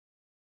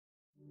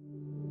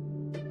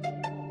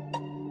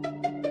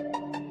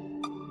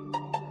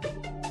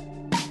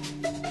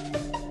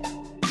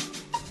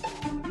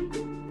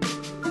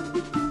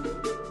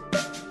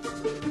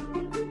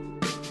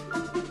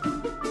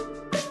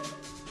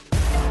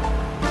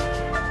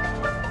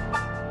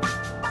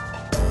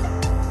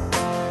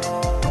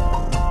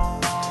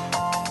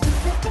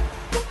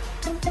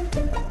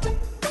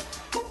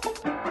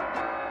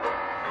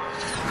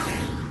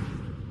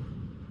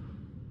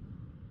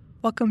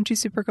Welcome to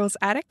Supergirl's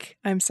Attic.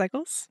 I'm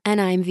Cycles. And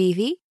I'm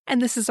Vivi. And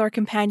this is our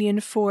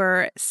companion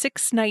for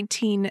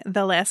 619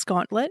 The Last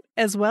Gauntlet,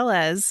 as well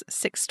as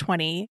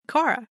 620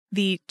 Kara,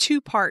 the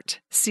two-part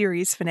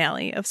series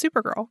finale of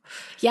Supergirl.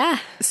 Yeah.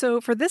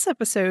 So for this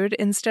episode,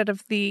 instead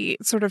of the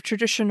sort of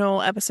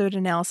traditional episode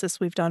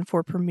analysis we've done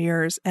for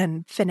premieres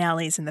and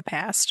finales in the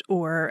past,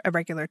 or a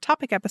regular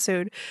topic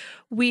episode,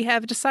 we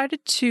have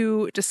decided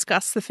to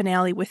discuss the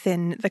finale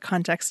within the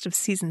context of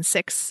season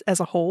 6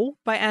 as a whole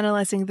by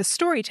analyzing the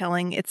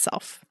storytelling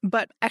itself.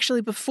 But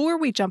actually, before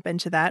we jump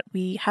into that,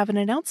 we have an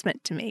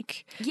announcement to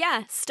make.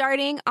 Yeah,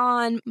 starting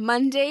on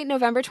Monday,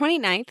 November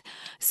 29th,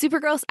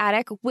 Supergirl's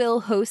Attic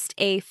will host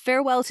a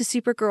Farewell to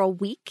Supergirl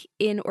week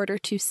in order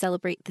to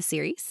celebrate the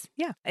series.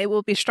 Yeah, it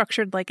will be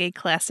structured like a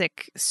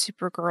classic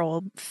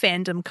Supergirl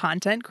fandom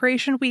content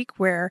creation week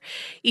where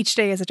each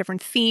day has a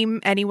different theme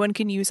anyone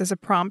can use as a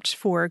prompt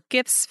for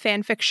GIFs,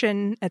 fan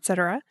fiction,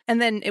 etc. And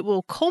then it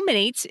will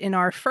culminate in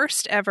our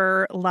first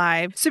ever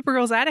live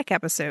Supergirl's Attic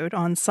episode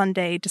on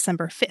Sunday,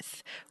 December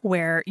 5th,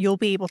 where you'll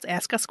be able to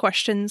ask us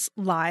questions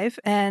live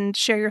and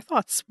share your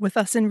thoughts with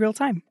us in real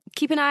time.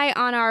 Keep an eye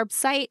on our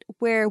site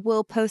where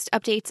we'll post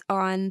updates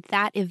on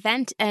that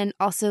event and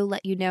also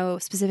let you know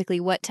specifically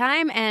what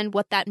time and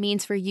what that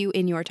means for you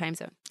in your time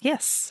zone.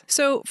 Yes.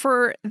 So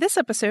for this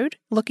episode,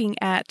 looking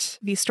at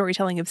the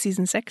storytelling of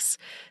season 6,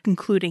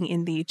 concluding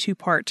in the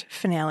two-part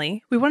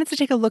finale, we wanted to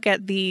take a look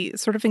at the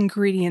sort of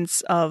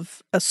ingredients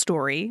of a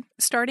story,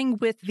 starting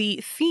with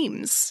the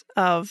themes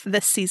of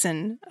this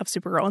season of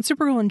Supergirl and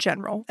Supergirl in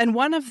general. And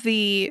one of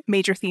the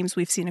major themes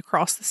we've seen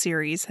across the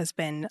series has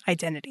been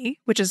identity,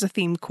 which is a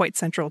theme quite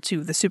central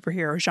to the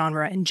superhero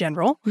genre in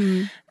general.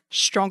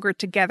 Stronger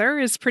Together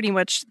is pretty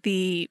much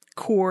the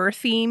core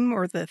theme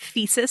or the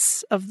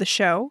thesis of the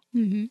show.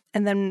 Mm-hmm.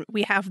 And then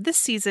we have this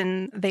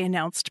season, they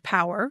announced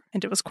power,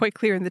 and it was quite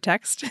clear in the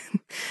text.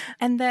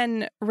 And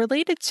then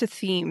related to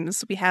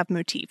themes, we have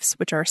motifs,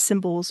 which are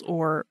symbols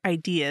or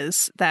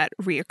ideas that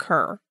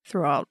reoccur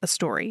throughout a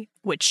story,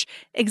 which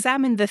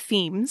examine the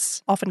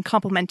themes, often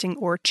complementing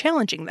or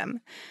challenging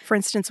them. For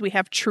instance, we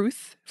have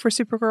truth for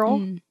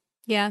Supergirl.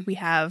 Yeah. We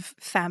have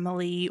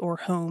family or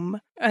home,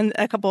 and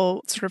a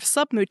couple sort of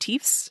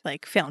sub-motifs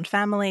like found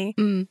family.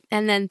 And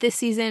then this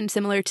season,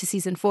 similar to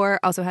season 4,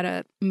 also had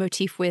a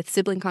motif with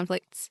sibling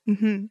conflicts.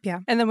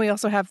 Yeah. And then we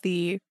also have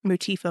the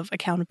motif of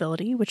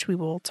accountability, which we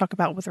will talk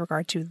about with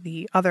regard to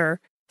the other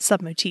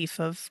sub-motif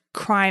of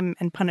crime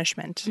and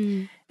punishment.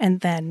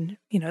 And then,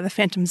 the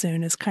Phantom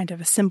Zone is kind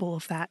of a symbol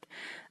of that.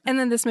 And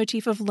then this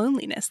motif of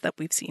loneliness that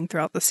we've seen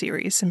throughout the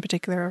series, in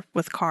particular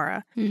with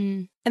Kara.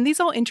 And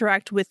these all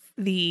interact with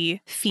the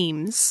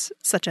themes,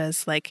 such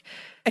as like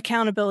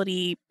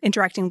accountability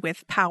interacting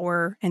with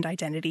power and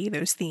identity,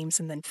 those themes,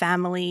 and then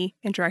family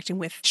interacting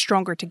with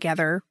Stronger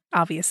Together,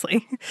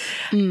 obviously.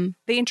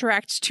 They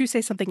interact to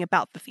say something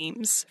about the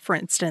themes. For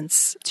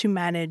instance, to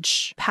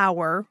manage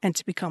power and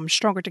to become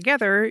stronger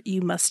together,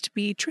 you must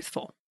be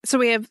truthful. So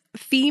we have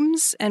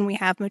themes and we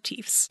have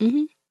motifs.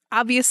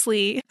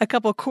 Obviously, a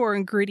couple core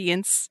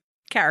ingredients,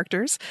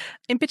 characters.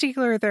 In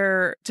particular,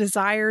 their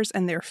desires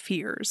and their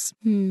fears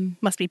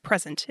must be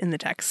present in the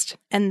text.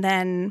 And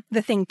then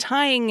the thing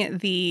tying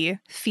the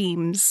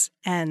themes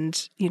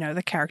and,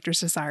 the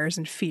characters' desires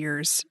and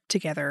fears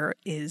together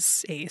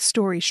is a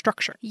story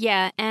structure.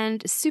 Yeah, and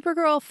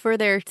Supergirl for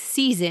their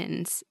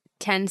seasons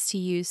tends to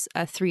use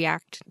a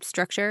 3-act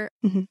structure.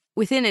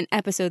 Within an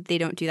episode, they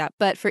don't do that.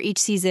 But for each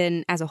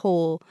season as a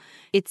whole,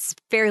 it's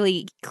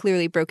fairly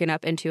clearly broken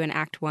up into an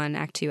Act 1,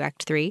 Act 2,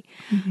 Act 3.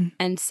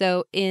 And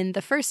so in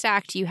the first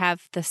act, you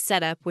have the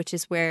setup, which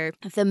is where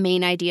the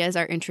main ideas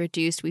are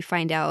introduced. We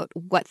find out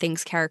what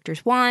things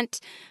characters want,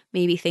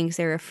 maybe things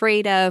they're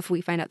afraid of. We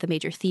find out the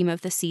major theme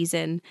of the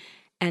season,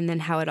 and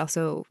then how it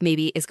also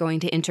maybe is going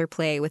to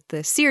interplay with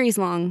the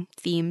series-long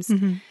themes.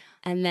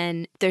 And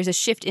then there's a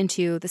shift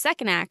into the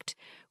second act,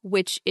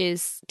 which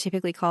is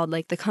typically called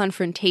like the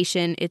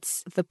confrontation.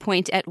 It's the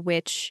point at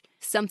which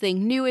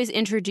something new is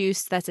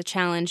introduced that's a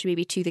challenge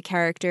maybe to the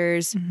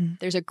characters.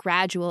 There's a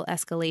gradual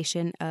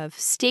escalation of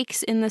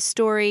stakes in the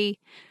story.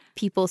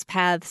 People's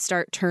paths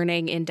start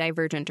turning in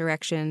divergent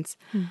directions.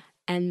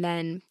 And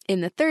then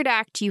in the third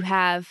act, you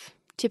have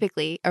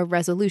typically a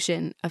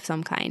resolution of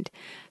some kind.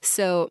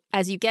 So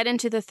as you get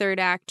into the third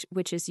act,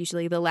 which is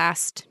usually the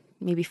last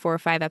maybe 4 or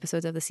 5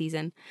 episodes of the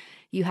season,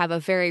 you have a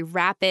very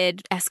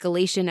rapid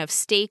escalation of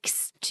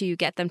stakes to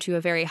get them to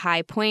a very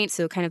high point,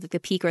 so kind of like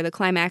the peak or the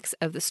climax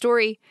of the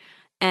story.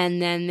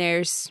 And then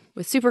there's,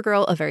 with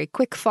Supergirl, a very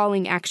quick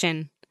falling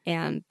action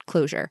and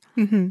closure.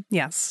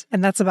 Yes.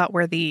 And that's about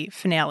where the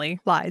finale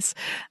lies.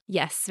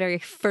 Yes, very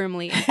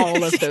firmly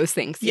all of those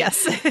things.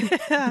 Yes.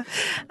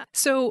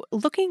 So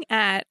looking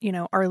at,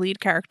 our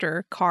lead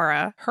character,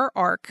 Kara, her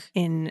arc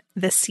in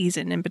this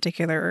season in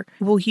particular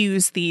will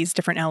use these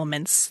different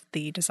elements,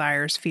 the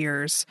desires,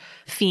 fears,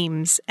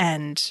 themes,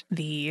 and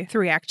the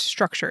 3-act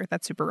structure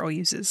that Supergirl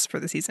uses for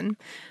the season.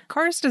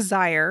 Kara's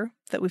desire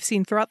that we've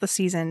seen throughout the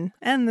season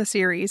and the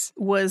series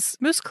was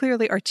most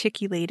clearly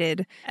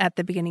articulated at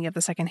the beginning of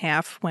the second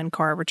half when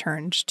Kara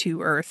returned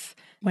to Earth,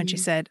 when she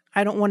said,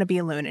 I don't want to be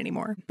alone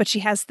anymore. But she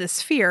has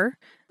this fear,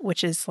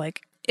 which is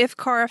like, if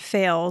Kara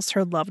fails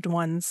her loved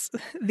ones,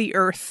 the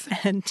Earth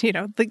and,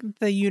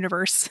 the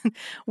universe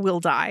will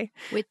die.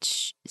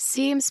 Which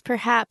seems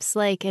perhaps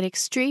like an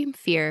extreme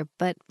fear,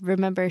 but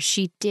remember,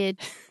 she did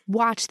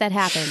watch that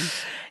happen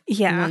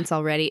once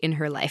already in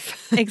her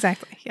life.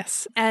 Exactly,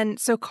 yes. And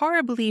so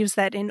Kara believes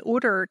that in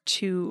order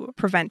to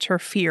prevent her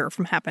fear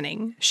from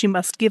happening, she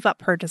must give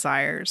up her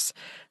desires.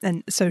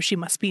 And so she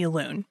must be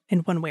alone in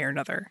one way or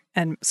another.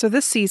 And so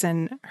this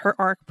season, her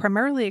arc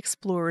primarily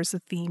explores the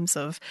themes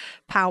of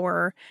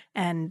power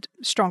and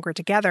stronger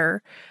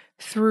together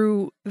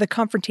through the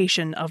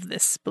confrontation of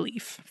this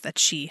belief that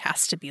she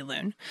has to be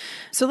alone.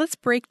 So let's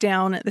break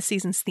down the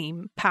season's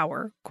theme,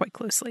 power, quite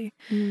closely.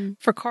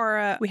 For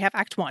Kara, we have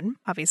Act 1,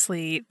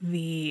 obviously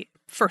the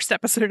first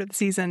episode of the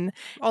season,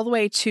 all the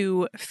way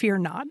to Fear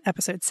Not,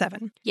 episode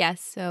 7.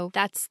 Yes, so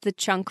that's the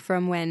chunk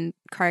from when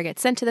Kara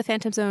gets sent to the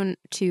Phantom Zone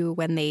to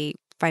when they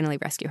finally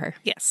rescue her.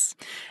 Yes.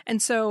 And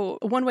so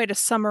one way to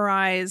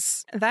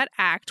summarize that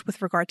act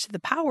with regard to the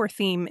power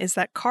theme is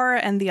that Kara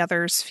and the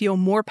others feel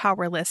more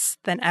powerless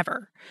than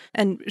ever.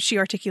 And she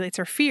articulates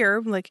her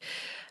fear, like,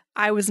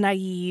 I was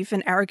naive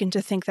and arrogant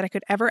to think that I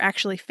could ever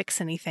actually fix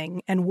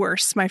anything. And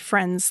worse, my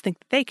friends think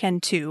that they can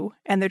too,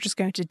 and they're just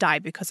going to die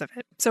because of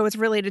it. So it's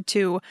related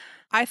to,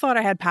 I thought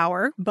I had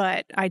power,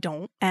 but I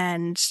don't.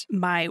 And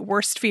my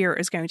worst fear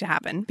is going to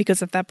happen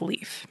because of that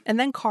belief. And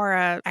then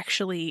Kara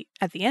actually,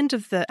 at the end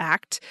of the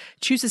act,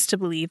 chooses to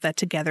believe that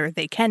together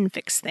they can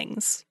fix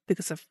things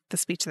because of the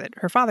speech that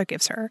her father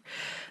gives her.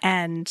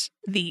 And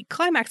the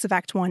climax of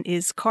Act 1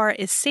 is Kara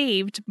is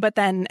saved, but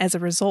then as a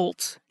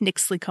result,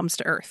 Nyxly comes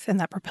to Earth, and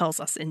that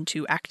propels us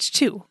into Act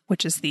 2,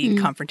 which is the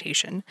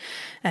confrontation.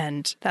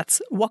 And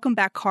that's Welcome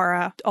Back,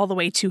 Kara, all the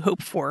way to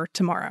Hope for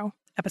Tomorrow.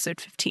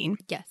 Episode 15.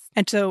 Yes.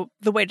 And so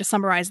the way to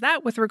summarize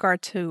that with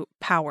regard to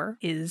power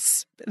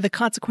is the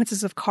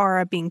consequences of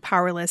Kara being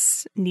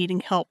powerless,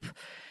 needing help,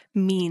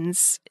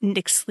 means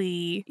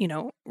Nyxly,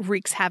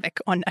 wreaks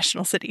havoc on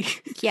National City.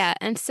 Yeah,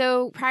 and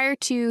so prior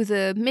to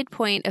the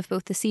midpoint of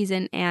both the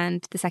season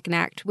and the second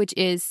act, which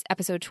is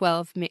episode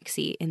 12,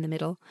 Mixie in the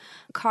middle,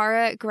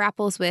 Kara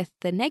grapples with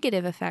the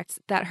negative effects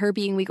that her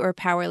being weak or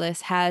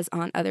powerless has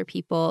on other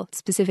people.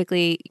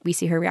 Specifically, we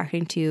see her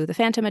reacting to the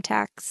phantom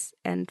attacks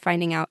and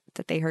finding out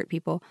that they hurt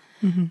people.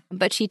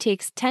 But she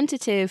takes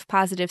tentative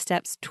positive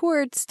steps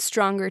towards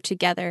stronger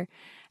together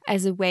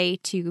as a way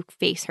to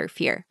face her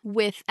fear.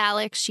 With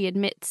Alex, she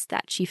admits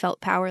that she felt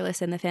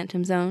powerless in the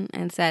Phantom Zone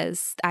and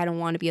says, I don't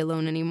want to be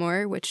alone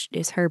anymore, which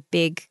is her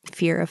big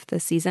fear of the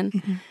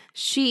season.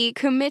 She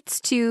commits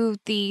to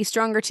the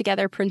Stronger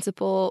Together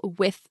principle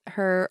with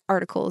her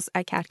articles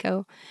at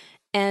Catco.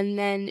 And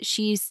then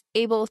she's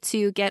able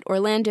to get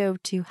Orlando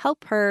to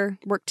help her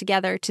work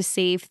together to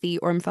save the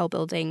Ormfell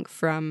building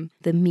from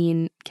the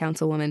mean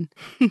councilwoman.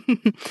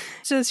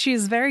 So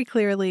she's very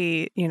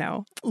clearly,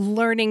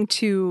 learning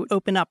to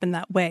open up in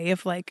that way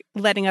of like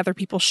letting other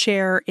people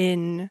share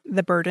in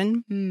the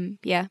burden.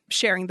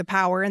 Sharing the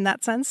power in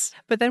that sense.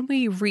 But then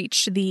we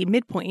reach the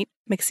midpoint,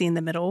 Mixie in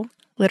the middle.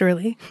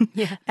 Literally.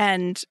 Yeah.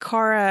 And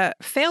Kara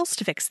fails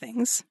to fix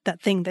things,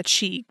 that thing that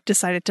she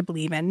decided to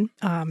believe in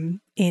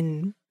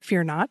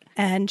Fear Not.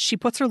 And she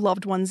puts her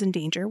loved ones in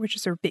danger, which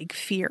is her big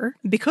fear,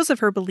 because of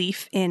her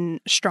belief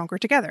in Stronger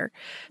Together,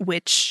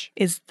 which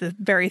is the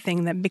very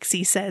thing that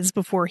Mixie says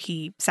before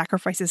he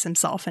sacrifices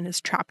himself and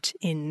is trapped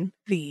in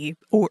the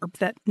orb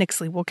that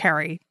Nyxly will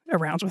carry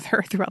around with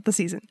her throughout the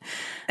season.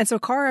 And so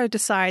Kara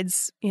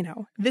decides,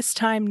 this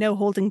time no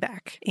holding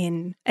back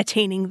in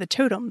attaining the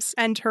totems,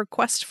 and her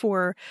quest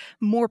for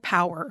more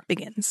power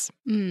begins.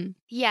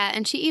 Yeah,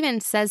 and she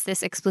even says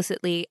this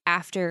explicitly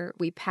after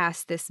we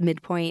pass this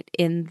midpoint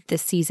in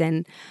this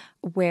season,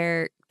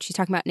 where she's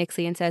talking about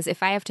Nyxly and says,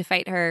 if I have to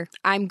fight her,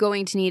 I'm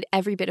going to need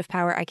every bit of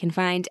power I can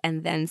find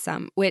and then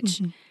some,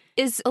 which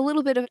is a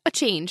little bit of a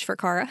change for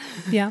Kara.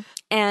 Yeah.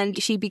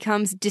 And she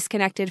becomes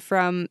disconnected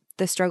from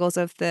the struggles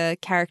of the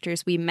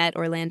characters we met,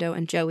 Orlando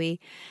and Joey,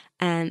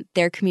 and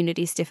their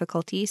community's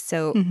difficulties.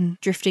 So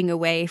drifting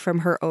away from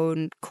her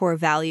own core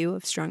value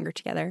of Stronger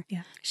Together.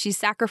 Yeah. She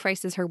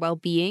sacrifices her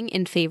well-being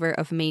in favor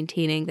of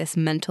maintaining this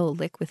mental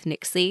lick with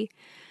Nyxly,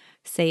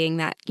 saying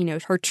that,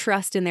 her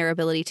trust in their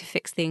ability to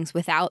fix things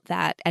without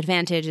that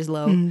advantage is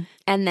low.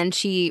 And then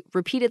she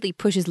repeatedly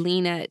pushes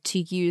Lena to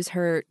use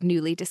her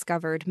newly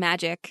discovered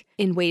magic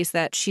in ways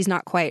that she's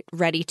not quite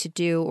ready to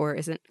do or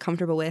isn't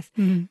comfortable with,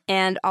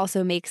 and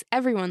also makes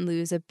everyone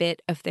lose a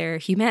bit of their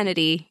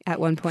humanity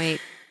at one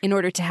point in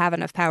order to have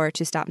enough power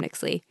to stop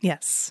Nyxly.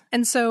 Yes.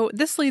 And so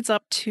this leads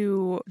up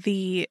to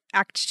the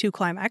Act 2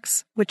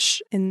 climax,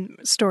 which in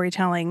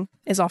storytelling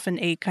is often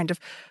a kind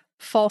of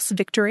false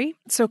victory.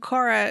 So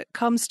Kara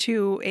comes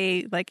to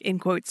a, in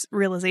quotes,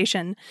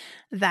 realization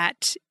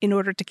that in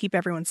order to keep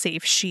everyone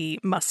safe, she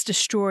must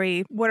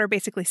destroy what are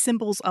basically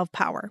symbols of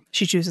power.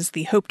 She chooses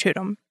the Hope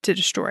Totem to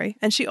destroy.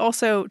 And she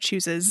also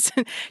chooses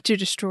to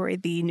destroy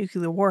the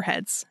nuclear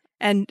warheads.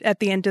 And at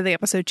the end of the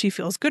episode, she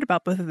feels good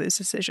about both of those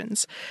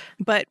decisions.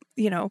 But,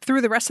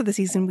 through the rest of the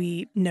season,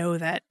 we know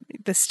that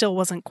this still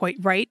wasn't quite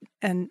right.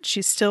 And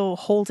she's still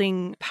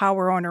holding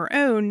power on her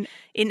own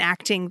in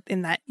acting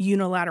in that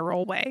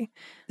unilateral way.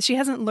 She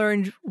hasn't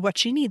learned what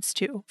she needs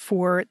to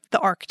for the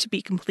arc to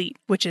be complete,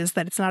 which is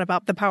that it's not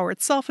about the power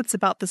itself. It's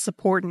about the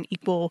support and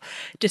equal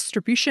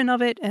distribution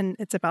of it. And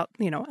it's about,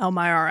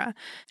 Elmyara.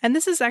 And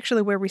this is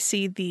actually where we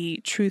see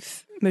the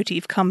truth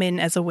motif come in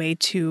as a way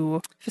to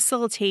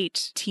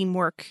facilitate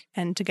teamwork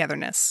and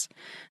togetherness,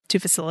 to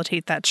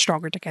facilitate that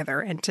stronger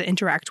together and to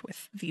interact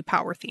with the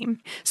power theme.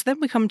 So then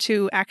we come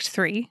to Act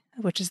 3,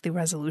 which is the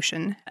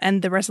resolution.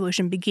 And the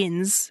resolution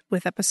begins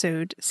with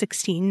episode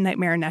 16,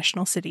 Nightmare in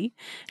National City,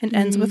 and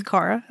ends with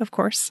Kara, of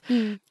course.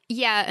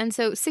 Yeah, and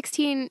so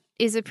 16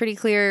 is a pretty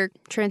clear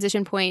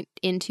transition point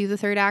into the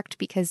third act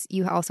because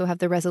you also have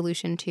the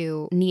resolution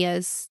to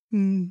Nia's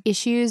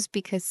issues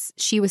because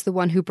she was the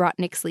one who brought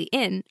Nyxly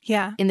in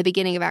the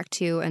beginning of Act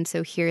 2. And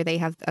so here they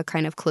have a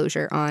kind of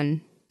closure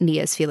on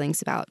Nia's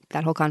feelings about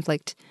that whole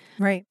conflict.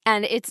 Right.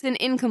 And it's an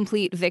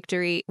incomplete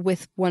victory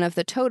with one of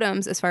the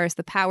totems as far as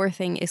the power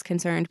thing is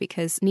concerned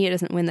because Nia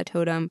doesn't win the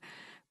totem.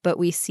 But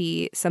we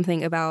see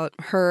something about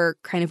her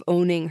kind of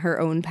owning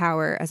her own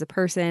power as a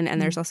person.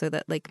 And there's also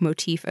that like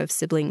motif of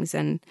siblings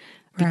and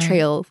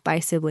betrayal by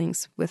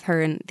siblings with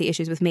her and the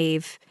issues with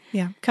Maeve.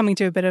 Yeah, coming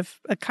to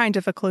a kind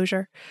of a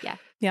closure. Yeah.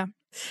 Yeah.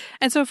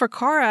 And so for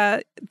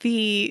Kara,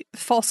 the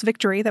false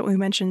victory that we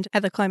mentioned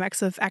at the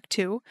climax of Act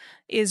 2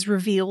 is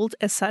revealed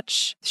as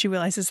such. She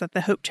realizes that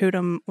the Hope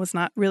Totem was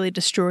not really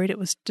destroyed. It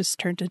was just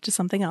turned into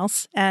something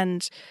else.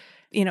 And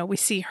we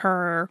see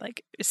her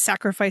like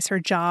sacrifice her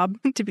job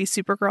to be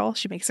Supergirl.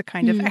 She makes a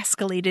kind of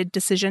escalated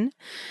decision.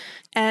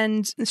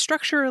 And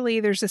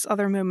structurally, there's this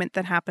other moment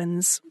that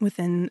happens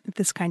within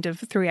this kind of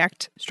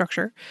 3-act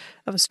structure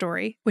of a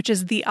story, which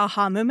is the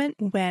aha moment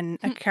when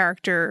a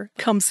character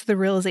comes to the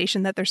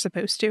realization that they're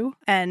supposed to.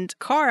 And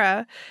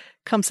Kara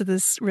comes to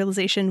this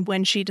realization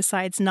when she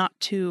decides not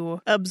to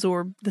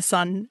absorb the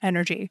sun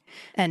energy.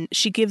 And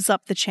she gives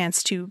up the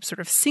chance to sort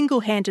of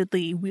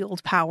single-handedly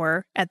wield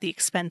power at the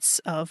expense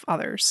of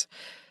others.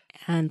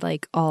 And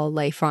like all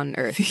life on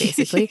Earth,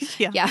 basically.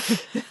 Yeah.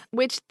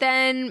 Which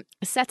then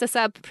sets us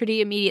up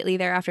pretty immediately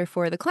thereafter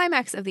for the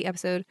climax of the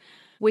episode,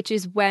 which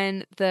is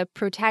when the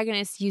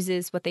protagonist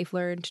uses what they've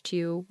learned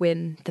to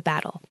win the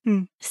battle.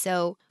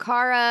 So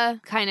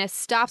Kara kind of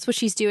stops what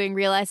she's doing,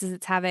 realizes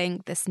it's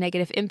having this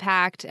negative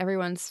impact.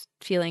 Everyone's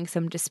feeling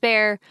some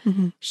despair.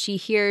 She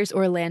hears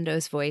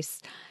Orlando's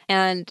voice,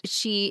 and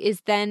she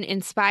is then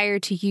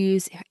inspired to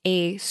use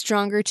a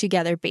stronger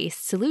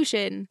together-based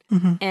solution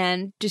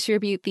and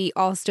distribute the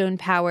Allstone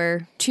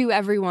power to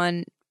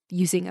everyone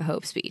using a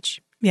hope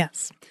speech.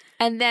 Yes.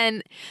 And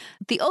then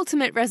the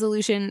ultimate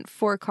resolution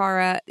for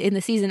Kara in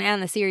the season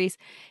and the series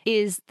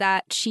is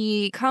that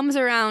she comes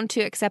around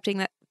to accepting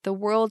that the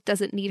world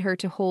doesn't need her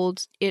to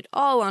hold it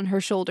all on her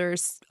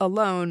shoulders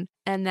alone,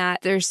 and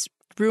that there's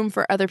room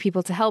for other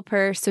people to help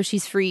her, so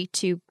she's free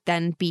to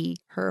then be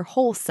her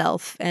whole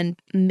self and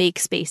make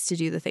space to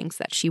do the things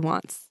that she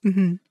wants.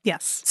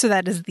 Yes. So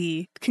that is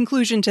the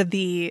conclusion to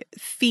the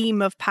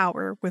theme of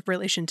power with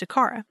relation to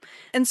Kara.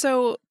 And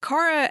so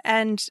Kara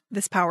and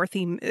this power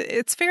theme,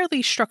 it's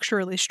fairly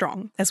structurally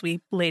strong, as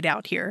we laid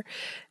out here.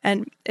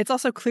 And it's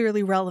also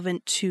clearly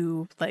relevant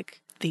to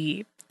like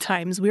the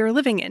times we are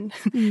living in,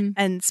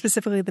 and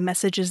specifically the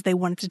messages they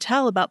wanted to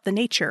tell about the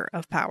nature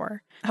of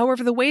power.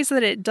 However, the ways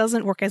that it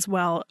doesn't work as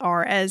well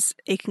are as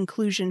a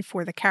conclusion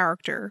for the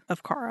character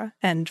of Kara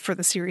and for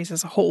the series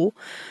as a whole,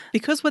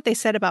 because what they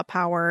said about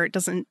power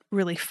doesn't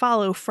really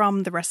follow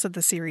from the rest of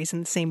the series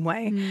in the same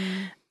way.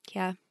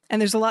 Yeah.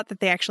 And there's a lot that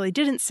they actually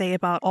didn't say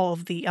about all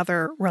of the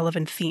other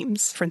relevant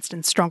themes, for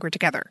instance, Stronger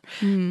Together.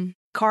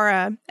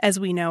 Kara, as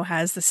we know,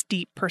 has this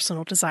deep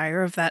personal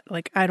desire of that,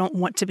 like, I don't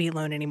want to be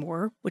alone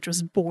anymore, which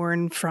was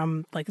born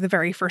from, like, the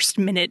very first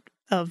minute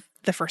of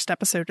the first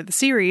episode of the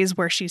series,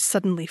 where she's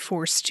suddenly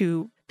forced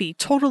to be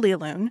totally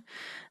alone.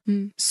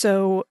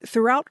 So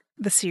throughout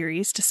the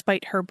series,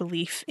 despite her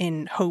belief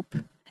in hope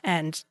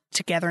and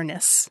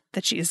togetherness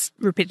that she has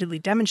repeatedly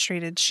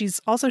demonstrated, she's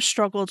also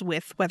struggled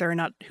with whether or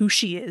not who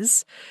she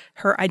is,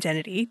 her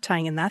identity,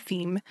 tying in that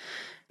theme,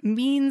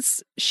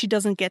 means she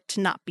doesn't get to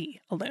not be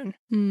alone.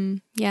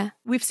 Yeah.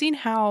 We've seen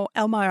how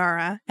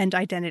Elmyara and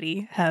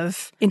identity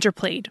have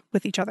interplayed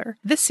with each other.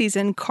 This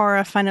season,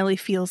 Kara finally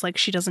feels like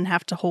she doesn't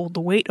have to hold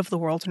the weight of the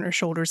world on her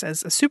shoulders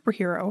as a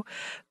superhero.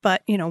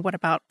 But, you know, what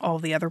about all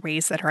the other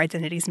ways that her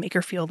identities make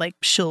her feel like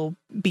she'll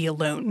be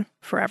alone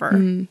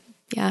forever?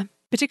 Yeah.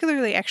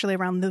 Particularly actually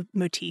around the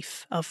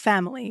motif of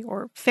family,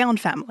 or found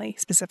family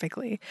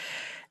specifically,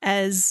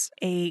 as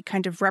a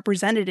kind of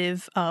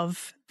representative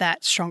of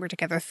that Stronger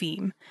Together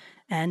theme.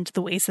 and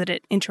the ways that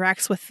it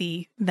interacts with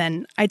the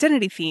then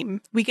identity theme,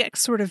 we get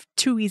sort of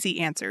two easy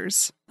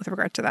answers with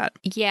regard to that.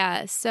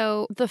 Yeah.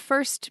 So the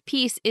first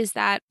piece is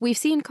that we've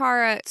seen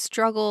Kara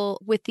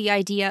struggle with the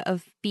idea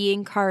of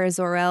being Kara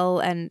Zor-El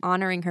and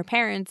honoring her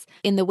parents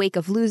in the wake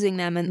of losing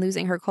them and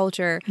losing her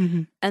culture.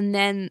 Mm-hmm. And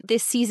then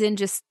this season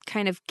just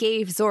kind of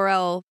gave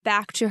Zor-El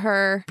back to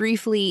her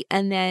briefly,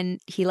 and then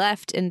he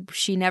left and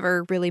she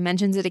never really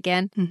mentions it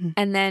again. Mm-hmm.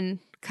 And then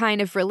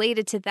kind of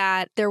related to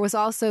that, there was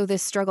also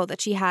this struggle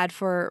that she had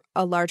for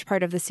a large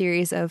part of the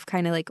series of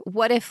kind of like,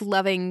 what if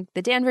loving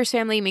the Danvers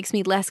family makes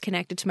me less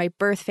connected to my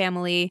birth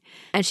family?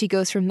 And she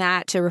goes from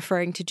that to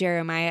referring to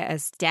Jeremiah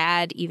as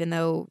dad, even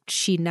though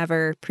she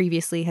never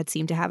previously had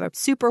seemed to have a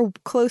super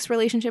close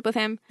relationship with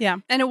him. Yeah.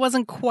 And it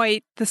wasn't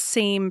quite the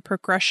same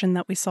progression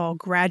that we saw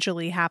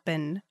gradually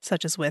happen,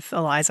 such as with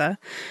Eliza.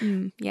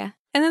 Yeah.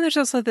 And then there's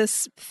also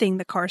this thing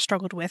that Kara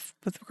struggled with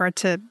regard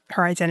to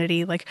her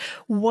identity. Like,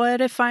 what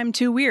if I'm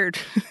too weird?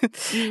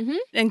 Mm-hmm.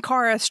 And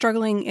Kara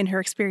struggling in her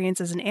experience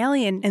as an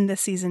alien in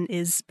this season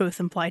is both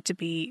implied to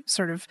be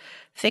sort of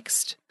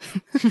fixed.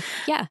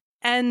 Yeah.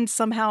 And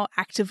somehow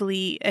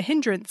actively a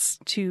hindrance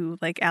to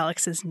like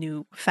Alex's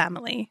new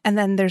family. And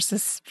then there's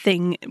this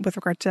thing with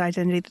regard to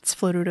identity that's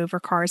floated over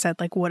Kara's head,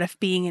 like, what if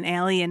being an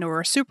alien or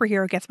a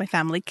superhero gets my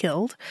family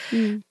killed?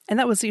 And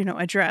that was,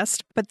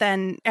 addressed. But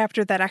then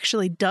after that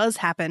actually does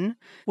happen,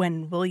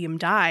 when William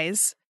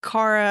dies,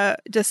 Kara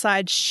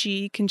decides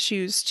she can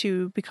choose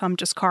to become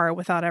just Kara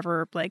without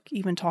ever, like,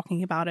 even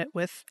talking about it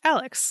with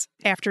Alex.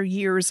 After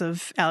years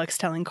of Alex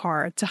telling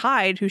Kara to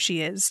hide who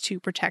she is to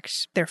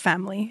protect their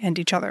family and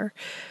each other.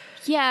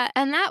 Yeah,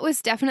 and that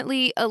was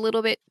definitely a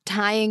little bit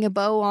tying a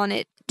bow on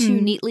it too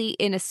neatly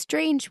in a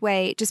strange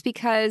way, just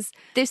because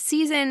this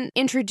season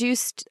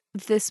introduced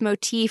this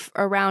motif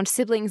around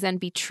siblings and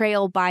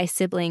betrayal by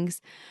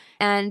siblings.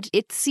 And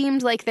it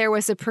seemed like there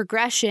was a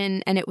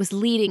progression and it was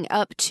leading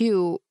up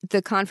to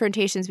the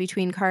confrontations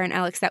between Kara and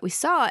Alex that we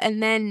saw.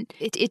 And then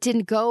it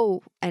didn't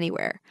go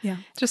anywhere. Yeah,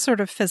 just sort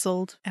of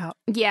fizzled out.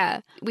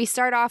 Yeah. We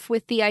start off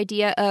with the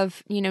idea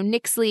of,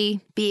 Nyxly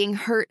being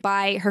hurt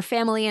by her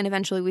family. And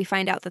eventually we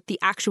find out that the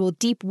actual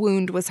deep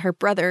wound was her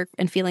brother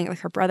and feeling like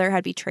her brother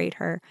had betrayed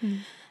her.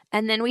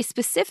 And then we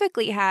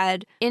specifically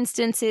had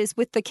instances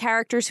with the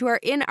characters who are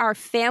in our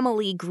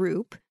family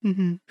group,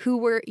 who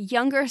were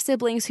younger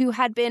siblings who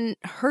had been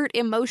hurt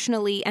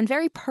emotionally and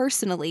very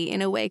personally,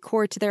 in a way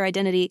core to their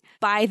identity,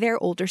 by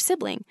their older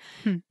sibling.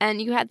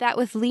 And you had that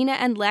with Lena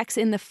and Lex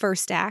in the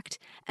first act,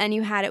 and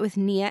you had it with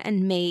Nia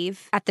and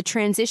Maeve at the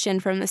transition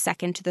from the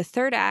second to the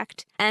third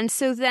act. And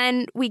so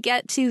then we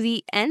get to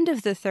the end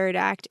of the third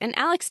act, and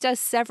Alex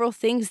does several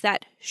things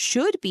that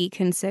should be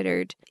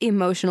considered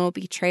emotional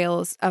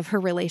betrayals of her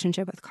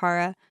relationship with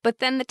Kara. But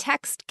then the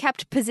text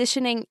kept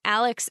positioning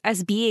Alex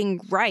as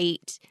being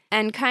right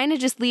and kind of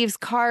just leaves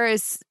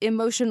Kara's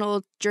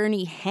emotional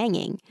journey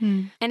hanging.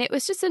 And it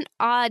was just an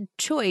odd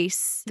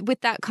choice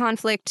with that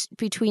conflict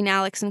between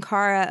Alex and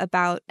Kara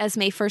about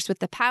Esme first with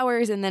the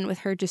powers and then with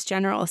her just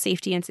general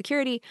safety and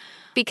security,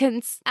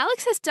 because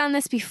Alex has done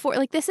this before.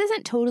 Like, this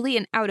isn't totally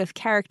an out of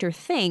character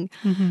thing.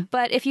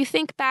 But if you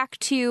think back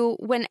to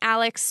when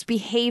Alex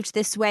behaved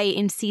this way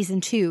in season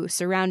 2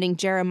 surrounding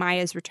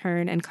Jeremiah's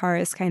return and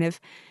Kara's kind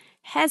of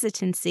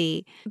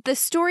hesitancy, the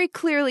story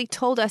clearly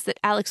told us that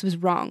Alex was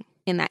wrong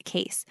in that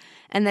case,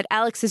 and that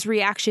Alex's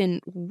reaction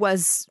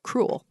was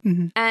cruel.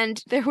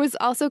 And there was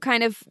also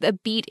kind of a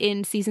beat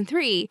in season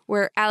 3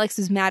 where Alex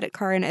was mad at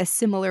Kara in a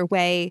similar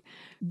way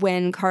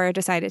when Kara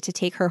decided to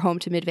take her home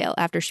to Midvale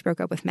after she broke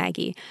up with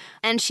Maggie.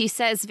 And she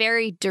says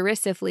very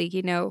derisively,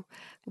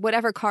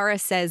 whatever Kara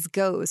says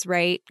goes,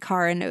 right?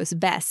 Kara knows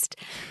best.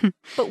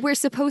 But we're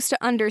supposed to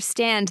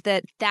understand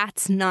that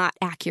that's not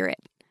accurate.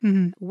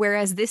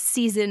 Whereas this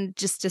season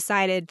just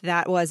decided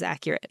that was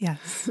accurate.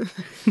 Yes.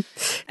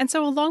 And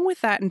so along with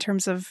that, in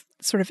terms of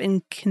sort of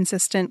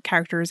inconsistent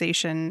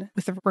characterization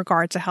with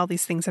regard to how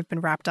these things have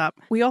been wrapped up,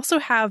 we also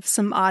have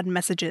some odd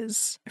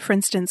messages. For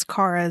instance,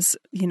 Kara's,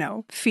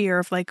 fear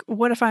of like,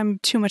 what if I'm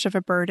too much of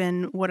a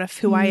burden? What if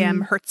who I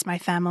am hurts my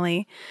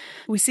family?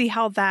 We see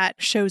how that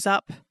shows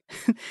up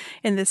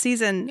in this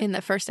season. In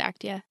the first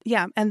act, yeah.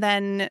 Yeah. And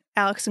then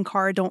Alex and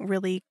Kara don't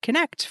really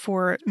connect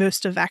for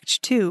most of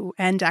Act 2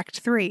 and Act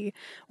 3,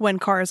 when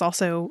Kara is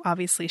also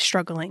obviously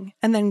struggling.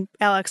 And then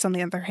Alex, on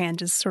the other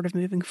hand, is sort of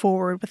moving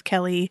forward with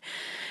Kelly.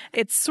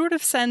 It sort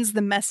of sends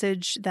the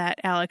message that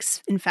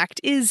Alex, in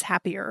fact, is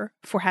happier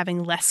for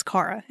having less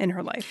Kara in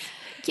her life.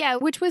 Yeah,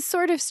 which was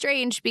sort of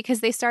strange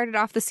because they started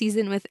off the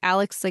season with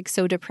Alex like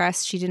so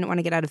depressed she didn't want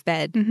to get out of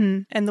bed.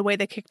 And the way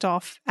they kicked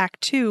off Act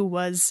 2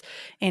 was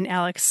in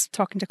Alex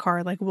talking to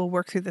Kara like, we'll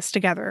work through this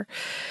together.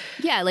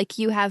 Yeah, like,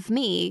 you have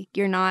me,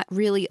 you're not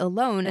really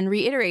alone, and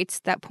reiterates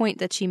that point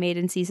that she made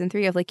in season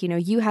 3 of like,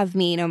 you have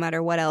me no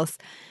matter what else.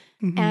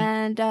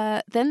 And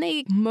then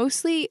they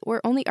mostly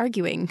were only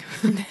arguing.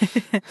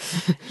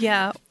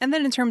 Yeah. And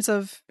then in terms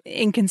of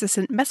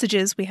inconsistent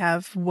messages, we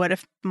have, what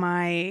if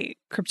my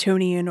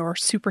Kryptonian or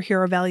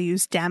superhero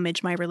values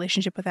damage my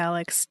relationship with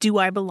Alex? Do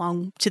I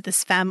belong to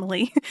this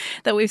family?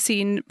 That we've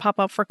seen pop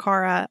up for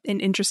Kara in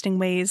interesting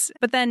ways.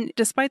 But then,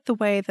 despite the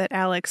way that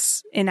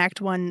Alex in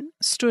Act 1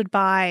 stood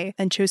by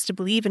and chose to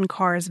believe in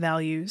Kara's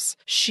values,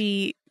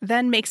 she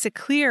then makes it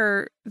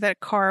clear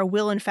that Kara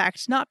will in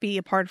fact not be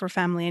a part of her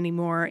family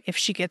anymore if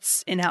she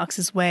gets in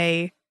Alex's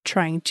way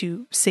trying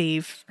to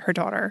save her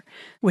daughter,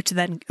 which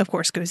then, of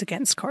course, goes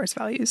against Kara's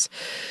values.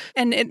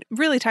 And it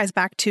really ties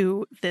back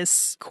to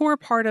this core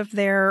part of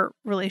their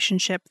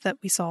relationship that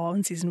we saw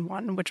in season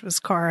 1, which was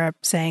Kara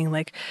saying,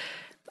 like,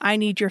 I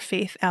need your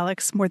faith,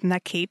 Alex, more than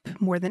that cape,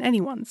 more than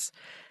anyone's.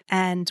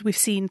 And we've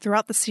seen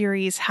throughout the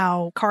series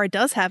how Kara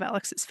does have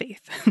Alex's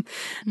faith.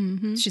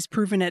 She's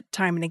proven it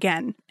time and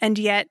again. And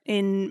yet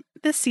in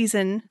this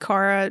season,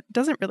 Kara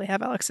doesn't really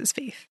have Alex's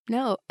faith.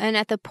 No. And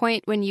at the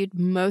point when you'd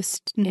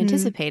most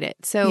anticipate it.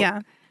 So yeah.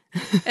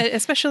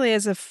 Especially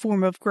as a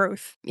form of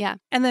growth. Yeah.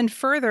 And then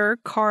further,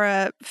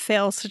 Kara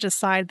fails to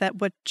decide that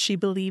what she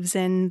believes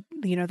in,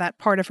 you know, that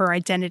part of her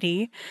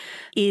identity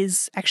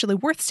is actually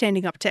worth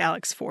standing up to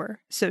Alex for.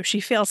 So she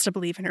fails to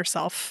believe in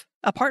herself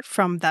apart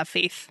from that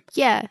faith.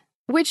 Yeah.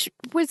 Which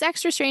was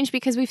extra strange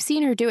because we've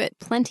seen her do it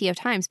plenty of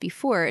times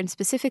before. And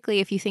specifically,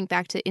 if you think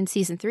back to in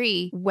season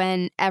 3,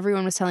 when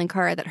everyone was telling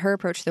Kara that her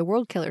approach to the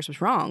World Killers was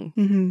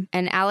wrong.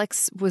 And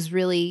Alex was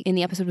really, in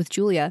the episode with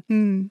Julia,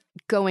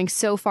 going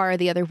so far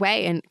the other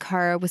way. And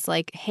Kara was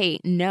like, hey,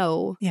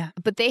 no. Yeah.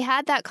 But they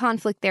had that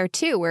conflict there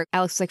too, where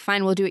Alex was like,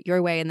 fine, we'll do it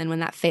your way. And then when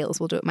that fails,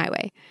 we'll do it my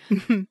way.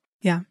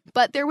 Yeah.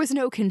 But there was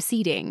no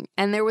conceding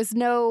and there was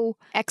no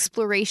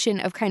exploration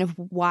of kind of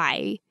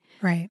why.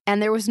 Right.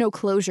 And there was no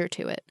closure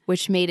to it,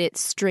 which made it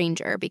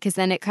stranger because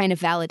then it kind of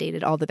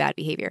validated all the bad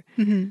behavior.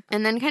 And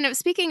then kind of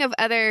speaking of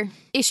other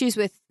issues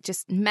with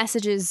just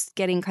messages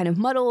getting kind of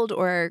muddled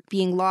or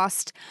being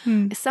lost,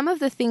 some of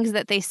the things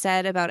that they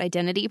said about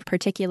identity,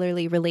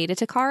 particularly related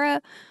to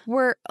Kara,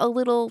 were a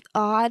little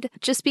odd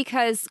just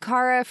because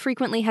Kara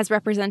frequently has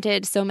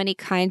represented so many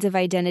kinds of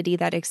identity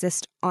that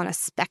exist on a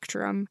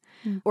spectrum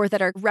or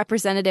that are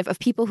representative of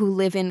people who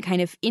live in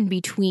kind of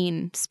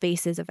in-between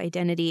spaces of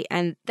identity.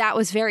 And that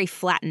was very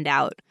flattened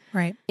out.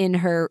 Right. In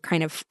her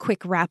kind of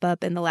quick wrap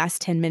up in the last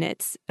 10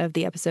 minutes of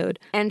the episode.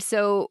 And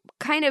so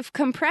kind of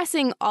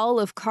compressing all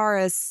of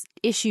Kara's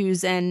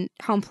issues and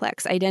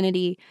complex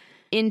identity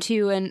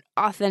into an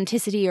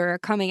authenticity or a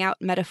coming out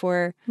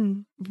metaphor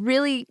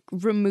really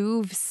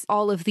removes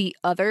all of the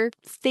other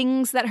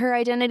things that her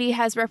identity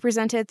has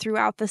represented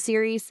throughout the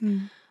series.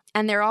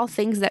 And they're all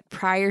things that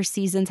prior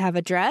seasons have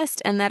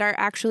addressed and that are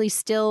actually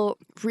still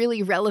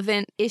really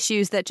relevant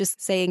issues that just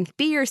saying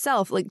be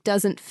yourself like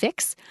doesn't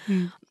fix.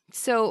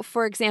 So,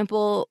 for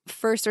example,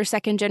 first or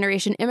second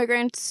generation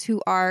immigrants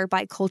who are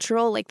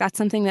bicultural, like that's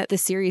something that the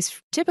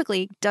series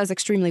typically does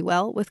extremely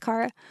well with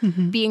Kara,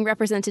 being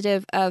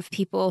representative of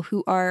people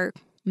who are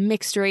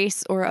mixed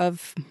race or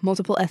of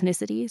multiple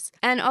ethnicities,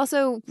 and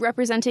also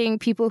representing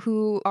people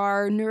who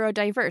are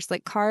neurodiverse.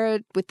 Like Kara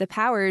with the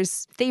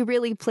powers, they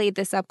really played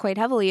this up quite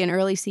heavily in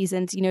early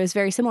seasons. You know, is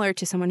very similar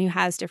to someone who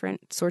has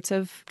different sorts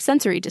of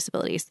sensory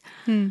disabilities.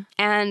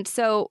 And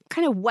so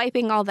kind of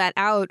wiping all that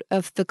out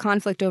of the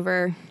conflict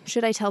over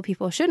should I tell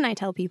people, shouldn't I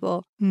tell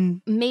people,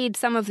 made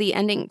some of the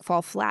ending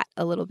fall flat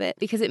a little bit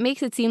because it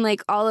makes it seem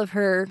like all of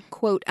her,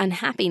 quote,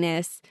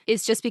 unhappiness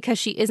is just because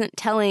she isn't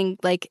telling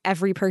like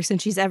every person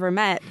she's ever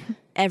met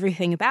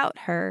everything about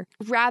her,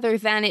 rather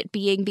than it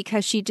being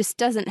because she just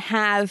doesn't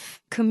have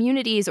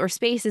communities or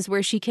spaces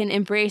where she can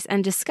embrace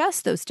and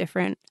discuss those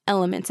different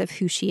elements of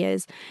who she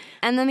is.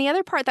 And then the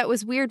other part that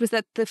was weird was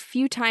that the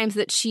few times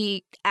that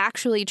she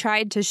actually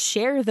tried to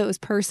share those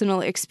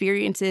personal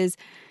experiences,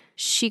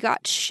 she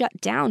got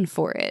shut down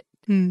for it.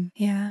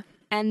 Yeah.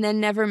 And then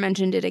never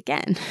mentioned it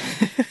again.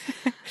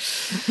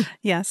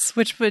 Yes,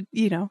 which would,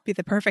 you know, be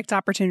the perfect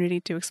opportunity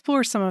to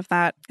explore some of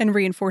that and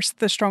reinforce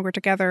the Stronger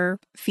Together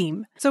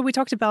theme. So we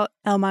talked about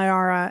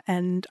El-Mayara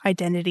and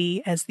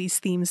identity as these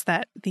themes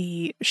that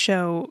the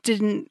show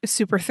didn't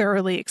super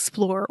thoroughly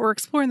explore or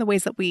explore in the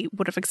ways that we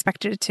would have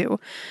expected it to.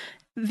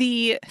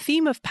 The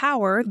theme of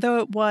power, though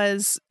it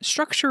was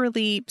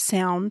structurally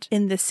sound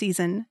in this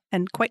season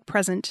and quite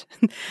present,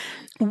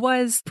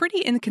 was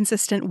pretty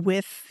inconsistent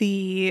with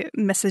the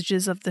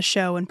messages of the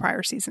show in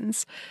prior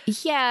seasons.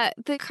 Yeah,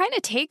 the kind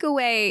of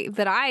takeaway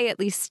that I at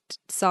least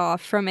saw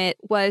from it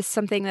was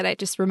something that I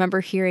just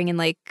remember hearing in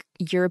like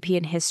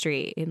European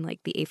history in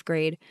like the 8th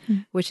grade,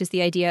 which is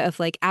the idea of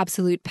like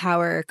absolute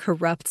power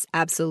corrupts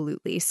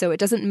absolutely. So it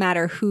doesn't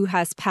matter who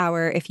has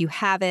power. If you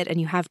have it and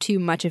you have too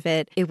much of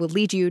it, it will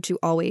lead you to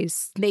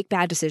always make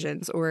bad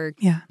decisions or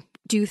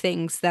do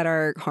things that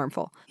are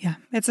harmful. Yeah,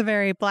 it's a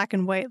very black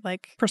and white,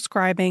 like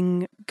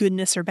prescribing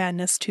goodness or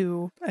badness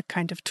to a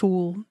kind of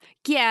tool.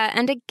 Yeah,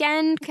 and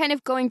again, kind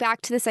of going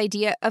back to this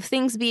idea of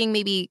things being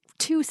maybe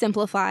too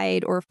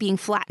simplified or being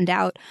flattened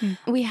out.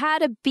 We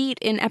had a beat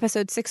in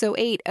episode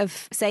 608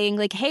 of saying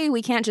like, hey,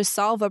 we can't just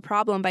solve a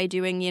problem by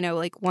doing,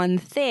 like one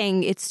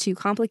thing. It's too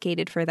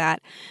complicated for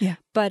that. Yeah.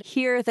 But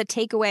here the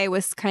takeaway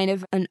was kind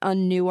of an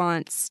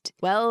unnuanced,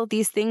 well,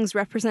 these things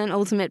represent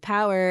ultimate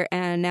power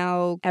and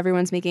now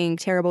everyone's making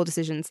terrible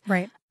decisions.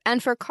 Right.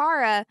 And for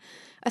Kara,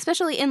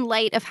 especially in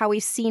light of how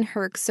we've seen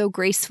her so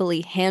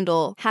gracefully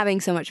handle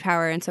having so much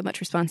power and so much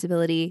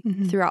responsibility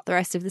throughout the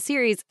rest of the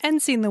series.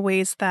 And seen the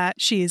ways that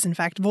she is, in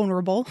fact,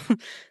 vulnerable.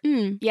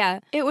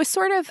 Yeah, it was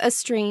sort of a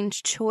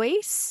strange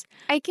choice.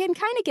 I can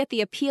kind of get the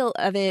appeal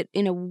of it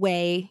in a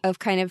way of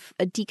kind of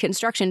a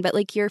deconstruction, but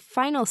like your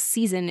final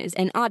season is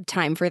an odd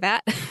time for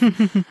that,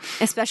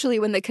 especially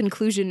when the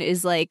conclusion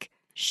is like,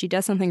 she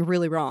does something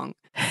really wrong.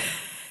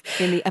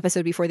 In the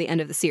episode before the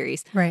end of the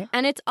series. Right.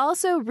 And it's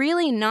also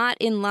really not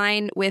in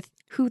line with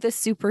who the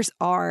supers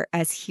are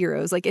as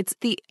heroes. Like, it's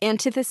the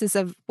antithesis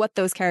of what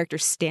those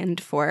characters stand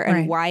for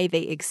and why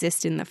they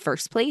exist in the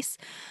first place.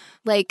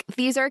 Like,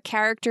 these are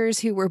characters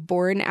who were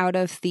born out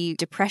of the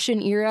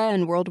Depression era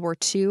and World War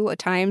II,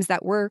 times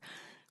that were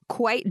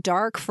quite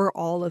dark for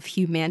all of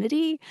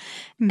humanity.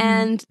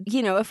 And,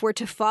 if we're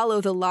to follow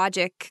the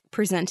logic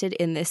presented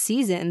in this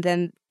season,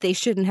 then they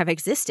shouldn't have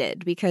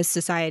existed because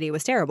society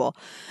was terrible.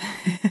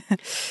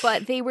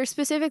 But they were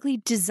specifically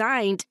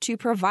designed to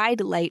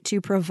provide light,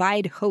 to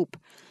provide hope,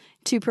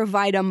 to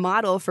provide a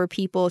model for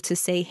people to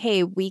say,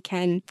 hey, we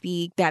can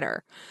be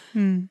better.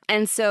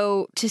 And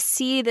so to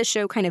see the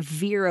show kind of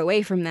veer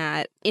away from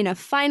that in a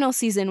final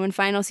season, when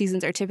final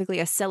seasons are typically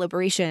a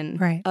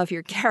celebration of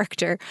your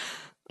character,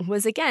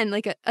 was again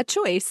like a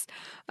choice.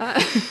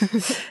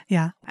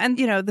 Yeah. And,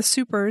 the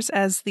supers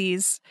as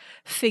these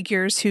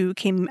figures who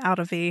came out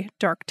of a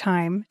dark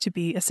time to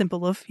be a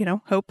symbol of,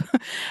 hope,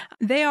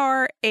 they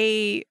are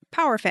a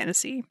power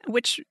fantasy,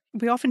 which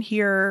we often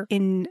hear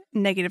in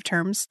negative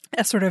terms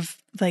as sort of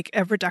like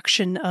a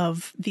reduction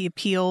of the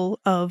appeal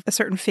of a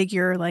certain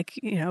figure. Like,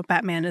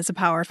 Batman is a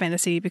power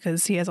fantasy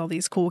because he has all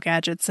these cool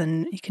gadgets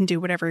and he can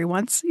do whatever he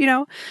wants.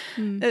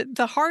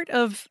 The heart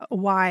of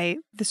why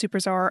the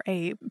supers are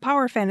a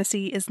power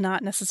fantasy is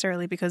not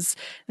necessarily because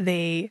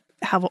they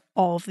have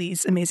all of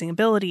these amazing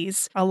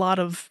abilities. A lot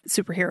of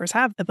superheroes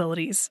have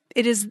abilities.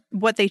 It is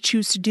what they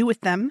choose to do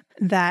with them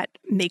that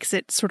makes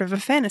it sort of a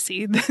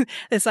fantasy.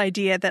 This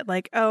idea that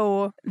like,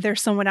 oh,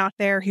 there's someone out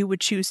there who would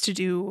choose to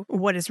do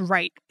what is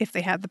right if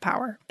they had the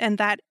power. And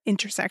that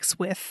intersects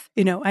with,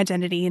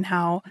 identity and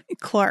how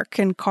Clark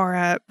and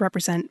Kara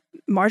represent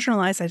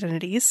marginalized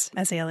identities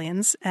as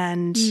aliens.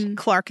 And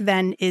Clark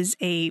then is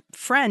a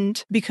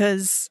friend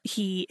because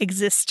he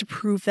exists to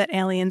prove that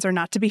aliens are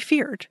not to be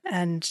feared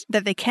and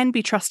that they can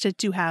be trusted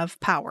to have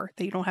power,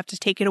 that you don't have to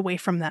take it away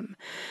from them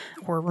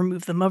or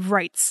remove them of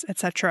rights,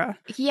 etc.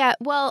 Yeah,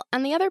 well,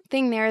 and the other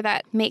thing there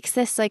that makes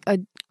this like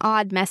an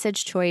odd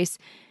message choice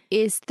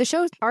is the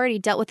show's already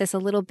dealt with this a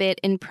little bit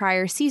in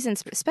prior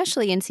seasons,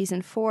 especially in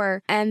season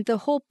 4. And the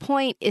whole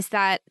point is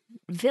that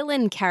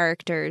villain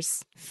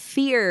characters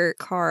fear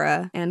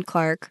Kara and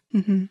Clark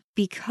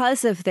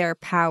because of their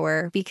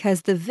power,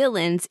 because the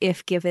villains,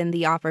 if given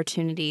the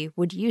opportunity,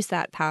 would use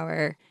that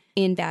power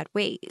in bad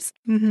ways.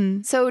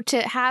 So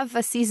to have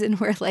a season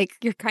where like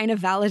you're kind of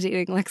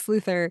validating Lex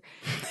Luthor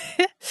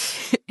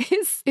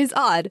is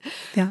odd.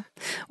 Yeah.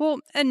 Well,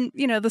 and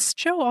the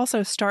show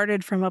also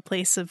started from a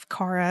place of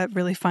Kara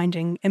really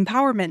finding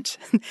empowerment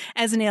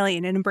as an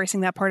alien and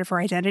embracing that part of her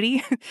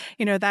identity.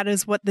 That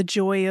is what the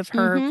joy of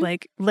her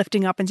like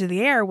lifting up into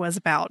the air was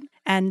about.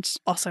 And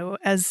also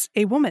as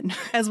a woman,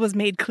 as was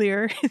made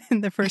clear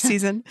in the first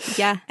season.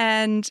 Yeah.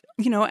 And,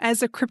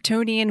 as a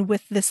Kryptonian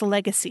with this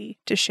legacy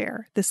to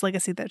share, this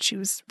legacy that she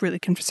was really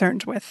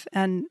concerned with.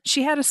 And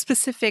she had a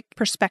specific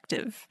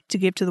perspective to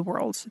give to the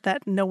world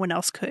that no one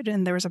else could.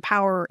 And there was a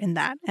power in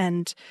that.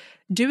 And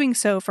doing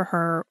so for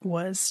her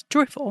was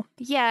joyful.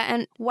 Yeah,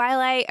 and while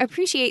I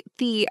appreciate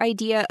the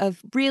idea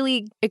of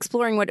really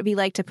exploring what it'd be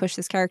like to push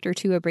this character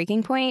to a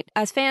breaking point,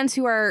 as fans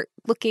who are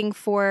looking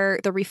for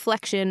the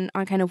reflection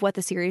on kind of what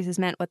the series has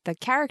meant, what the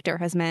character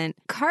has meant,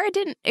 Kara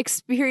didn't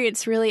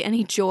experience really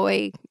any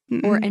joy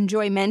or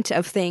enjoyment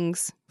of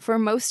things for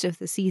most of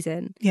the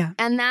season. Yeah.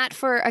 And that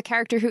for a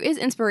character who is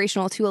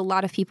inspirational to a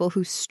lot of people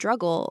who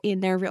struggle in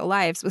their real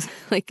lives was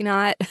like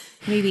not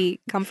maybe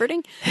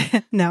comforting.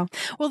 No.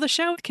 Well, the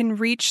show can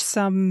reach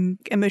some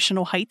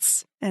emotional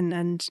heights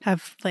and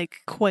have like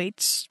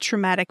quite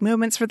traumatic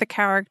moments for the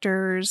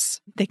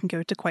characters. They can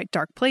go to quite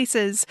dark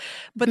places,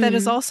 but that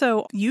is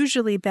also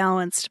usually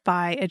balanced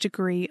by a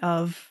degree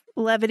of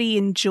levity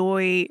and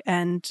joy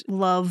and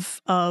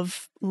love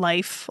of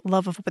life,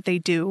 love of what they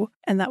do.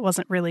 And that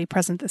wasn't really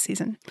present this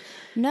season.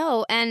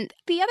 No. And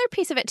the other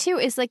piece of it, too,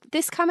 is like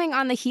this coming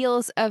on the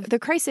heels of the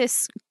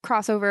Crisis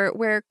crossover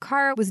where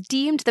Kara was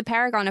deemed the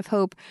paragon of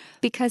hope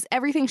because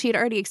everything she had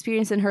already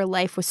experienced in her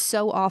life was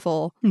so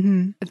awful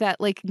that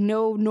like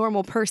no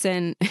normal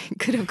person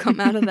could have come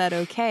out of that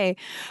okay.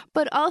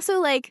 But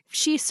also like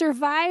she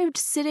survived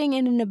sitting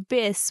in an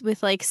abyss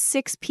with like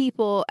 6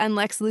 people and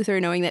Lex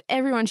Luthor knowing that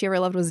everyone she ever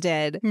loved was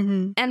dead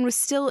and was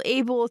still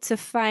able to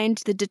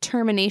find the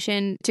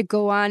determination to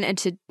go on and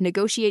to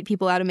negotiate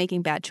people out of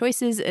making bad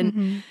choices.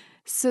 And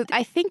so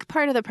I think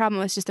part of the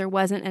problem was just there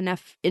wasn't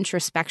enough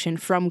introspection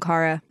from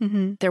Kara.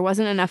 There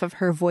wasn't enough of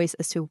her voice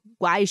as to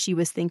why she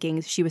was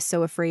thinking she was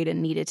so afraid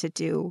and needed to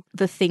do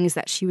the things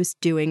that she was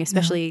doing,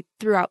 especially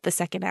throughout the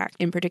second act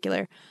in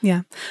particular.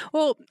 Yeah.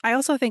 Well, I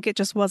also think it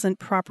just wasn't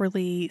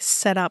properly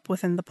set up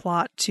within the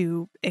plot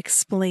to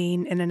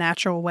explain in a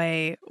natural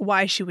way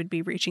why she would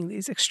be reaching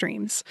these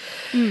extremes.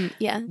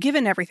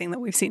 Given everything that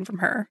we've seen from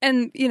her.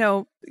 And, you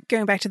know,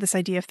 going back to this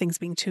idea of things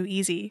being too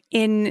easy,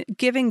 in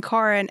giving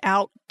Kara an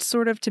out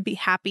sort of to be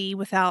happy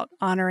without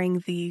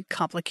honoring the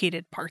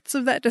complicated parts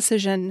of that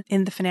decision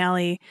in the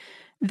finale,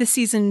 this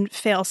season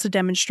fails to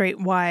demonstrate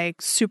why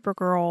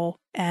Supergirl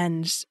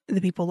and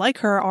the people like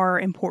her are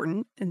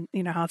important. And,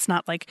 you know, how it's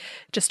not like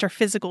just her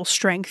physical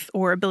strength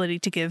or ability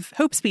to give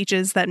hope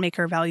speeches that make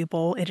her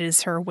valuable. It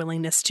is her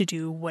willingness to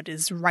do what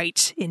is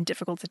right in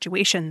difficult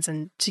situations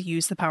and to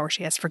use the power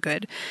she has for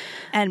good.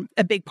 And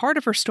a big part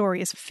of her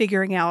story is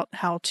figuring out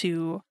how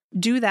to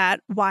do that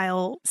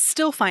while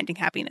still finding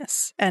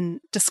happiness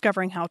and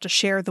discovering how to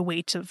share the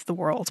weight of the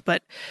world.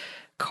 But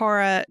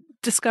Kara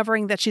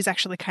discovering that she's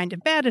actually kind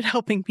of bad at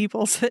helping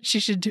people, so that she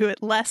should do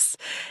it less,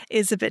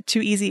 is a bit too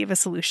easy of a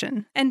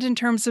solution. And in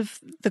terms of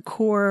the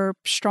core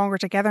Stronger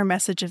Together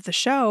message of the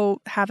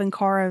show, having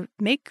Kara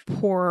make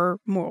poor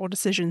moral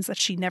decisions that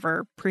she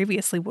never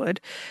previously would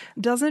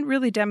doesn't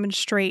really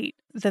demonstrate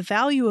the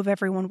value of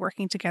everyone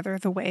working together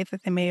the way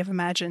that they may have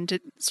imagined.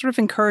 It sort of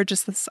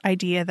encourages this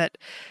idea that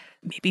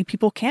maybe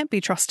people can't be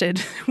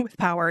trusted with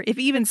power. If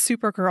even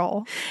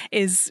Supergirl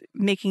is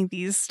making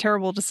these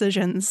terrible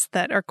decisions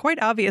that are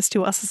quite obvious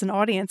to us as an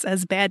audience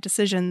as bad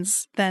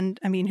decisions, then,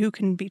 I mean, who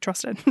can be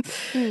trusted?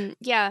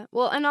 Yeah.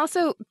 Well, and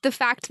also the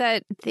fact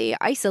that they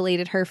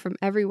isolated her from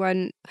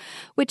everyone,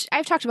 which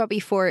I've talked about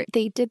before.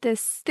 They did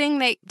this thing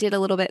they did a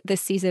little bit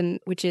this season,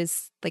 which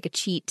is like a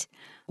cheat,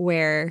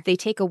 where they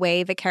take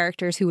away the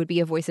characters who would be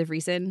a voice of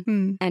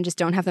reason and just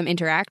don't have them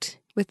interact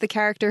with the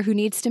character who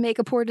needs to make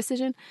a poor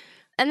decision.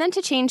 And then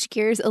to change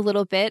gears a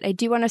little bit, I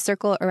do want to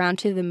circle around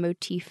to the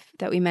motif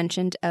that we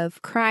mentioned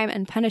of crime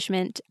and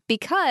punishment,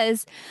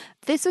 because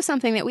this was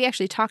something that we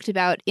actually talked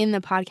about in the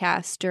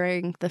podcast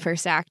during the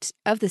first act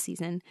of the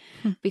season,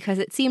 because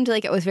it seemed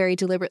like it was very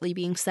deliberately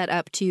being set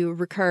up to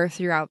recur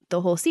throughout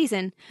the whole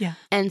season. Yeah.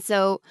 And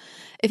so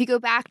if you go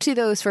back to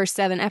those first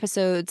 7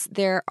 episodes,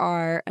 there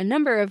are a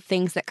number of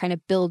things that kind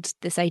of build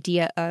this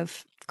idea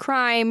of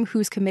crime,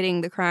 who's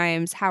committing the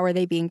crimes, how are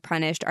they being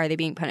punished, are they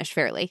being punished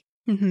fairly?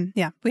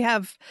 Yeah. We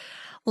have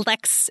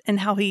Lex and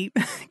how he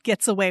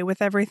gets away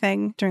with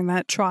everything during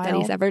that trial. That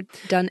he's ever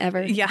done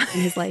in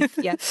his life.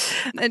 Yeah.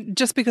 And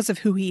just because of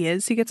who he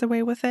is, he gets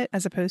away with it,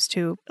 as opposed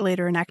to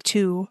later in Act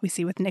 2, we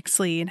see with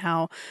Nyxly and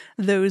how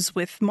those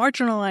with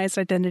marginalized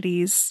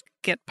identities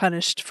get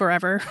punished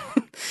forever.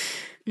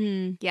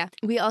 Yeah.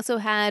 We also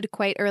had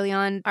quite early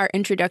on our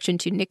introduction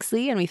to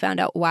Nyxly, and we found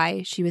out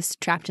why she was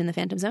trapped in the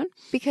Phantom Zone.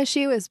 Because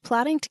she was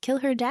plotting to kill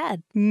her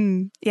dad.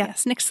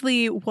 Yes.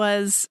 Nyxly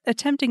was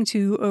attempting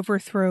to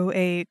overthrow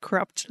a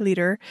corrupt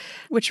leader,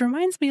 which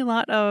reminds me a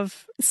lot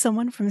of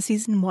someone from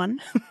season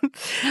 1.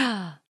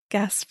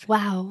 Gasp.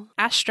 Wow.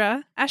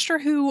 Astra,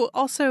 who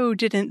also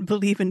didn't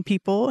believe in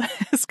people,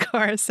 as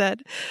Kara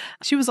said.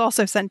 She was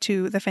also sent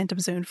to the Phantom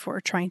Zone for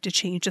trying to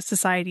change a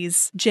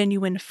society's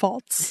genuine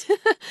faults.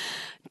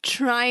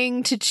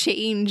 Trying to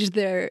change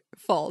their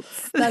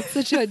faults. That's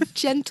such a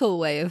gentle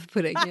way of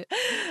putting it.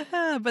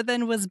 But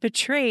then was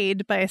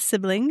betrayed by a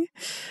sibling.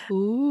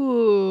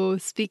 Ooh,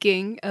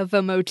 speaking of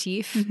a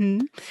motif.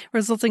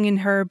 Resulting in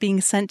her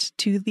being sent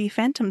to the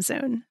Phantom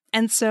Zone.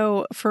 And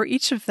so for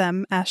each of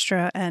them,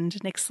 Astra and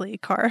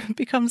Nyxly, Kara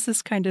becomes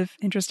this kind of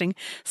interesting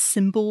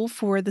symbol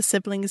for the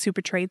siblings who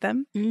betrayed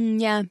them.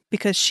 Yeah.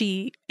 Because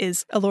she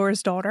is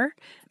Alora's daughter,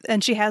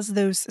 and she has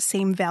those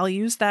same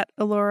values that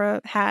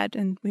Alora had,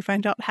 and we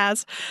find out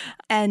has.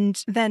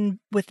 And then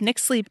with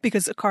Nyxly,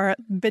 because Kara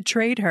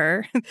betrayed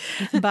her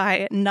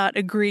by not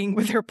agreeing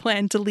with her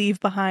plan to leave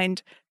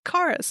behind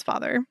Kara's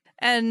father.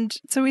 And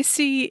so we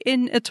see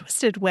in a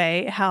twisted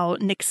way how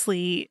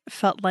Nyxly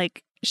felt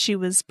like she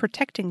was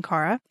protecting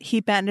Kara. He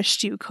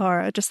banished you,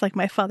 Kara, just like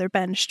my father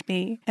banished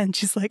me. And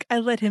she's like, I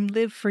let him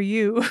live for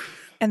you.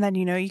 And then,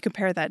 you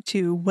compare that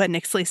to what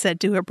Nyxly said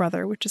to her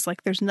brother, which is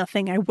like, there's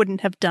nothing I wouldn't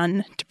have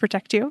done to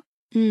protect you.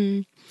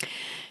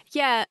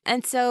 Yeah,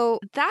 and so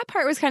that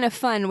part was kind of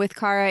fun with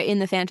Kara in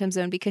the Phantom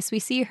Zone because we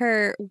see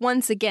her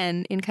once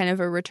again in kind of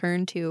a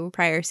return to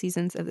prior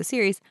seasons of the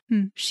series.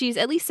 She's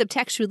at least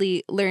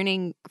subtextually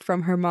learning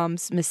from her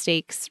mom's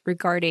mistakes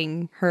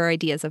regarding her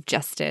ideas of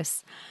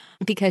justice,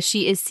 because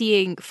she is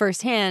seeing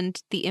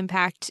firsthand the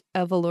impact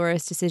of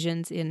Alora's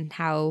decisions in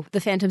how the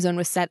Phantom Zone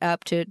was set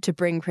up to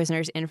bring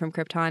prisoners in from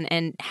Krypton,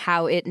 and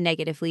how it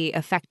negatively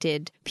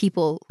affected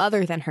people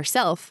other than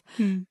herself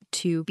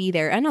to be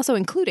there, and also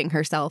including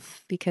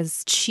herself,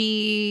 because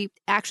she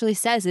actually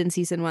says in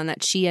season 1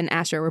 that she and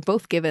Astra were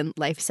both given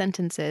life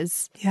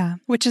sentences. Yeah,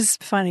 which is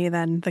funny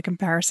then, the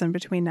comparison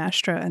between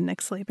Astra and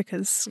Nyxly,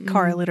 because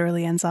Kara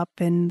literally ends up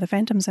in the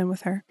Phantom Zone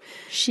with her.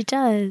 She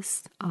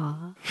does.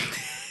 Aw.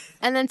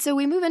 And then so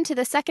we move into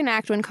the second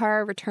act when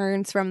Kara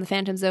returns from the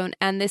Phantom Zone,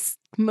 and this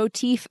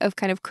motif of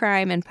kind of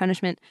crime and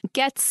punishment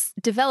gets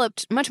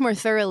developed much more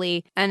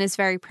thoroughly and is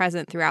very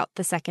present throughout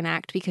the second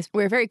act, because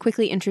we're very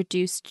quickly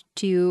introduced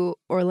to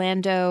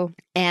Orlando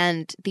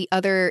and the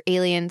other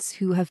aliens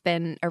who have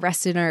been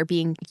arrested and are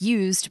being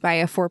used by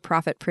a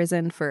for-profit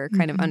prison for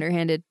kind of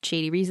underhanded,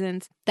 shady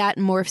reasons. That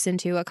morphs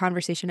into a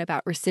conversation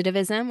about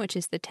recidivism, which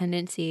is the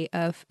tendency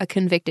of a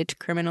convicted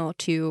criminal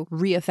to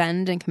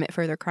reoffend and commit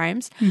further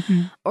crimes.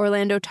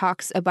 Orlando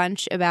talks a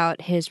bunch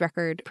about his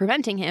record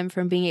preventing him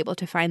from being able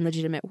to find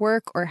legitimate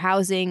work or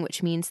housing,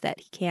 which means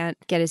that he can't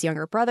get his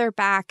younger brother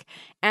back,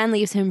 and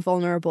leaves him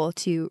vulnerable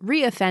to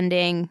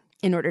reoffending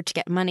in order to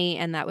get money,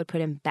 and that would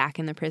put him back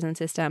in the prison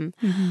system.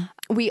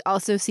 We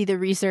also see the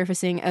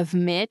resurfacing of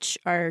Mitch,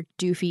 our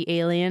doofy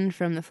alien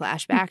from the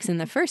flashbacks in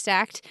the first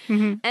act,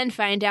 and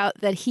find out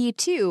that he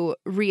too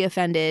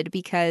reoffended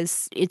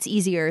because it's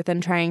easier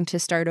than trying to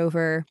start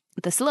over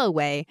the slow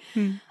way,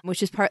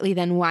 which is partly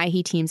then why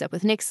he teams up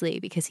with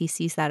Nyxly, because he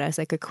sees that as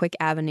like a quick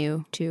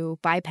avenue to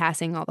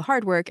bypassing all the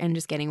hard work and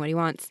just getting what he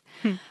wants.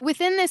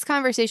 Within this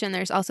conversation,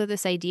 there's also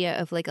this idea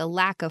of like a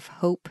lack of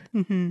hope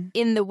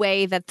in the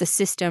way that the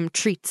system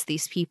treats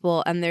these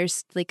people, and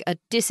there's like a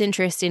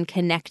disinterest in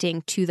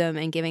connecting to them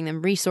and giving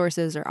them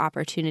resources or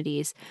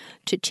opportunities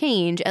to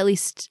change, at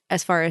least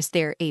as far as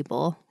they're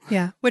able.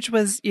 Yeah, which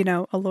was, you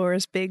know,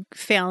 Alora's big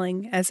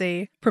failing as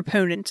a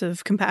proponent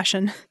of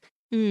compassion.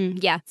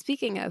 Yeah.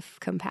 Speaking of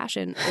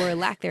compassion or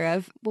lack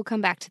thereof, we'll come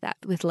back to that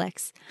with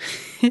Lex.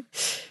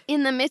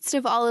 In the midst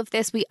of all of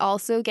this, we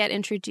also get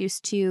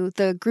introduced to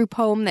the group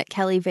home that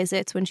Kelly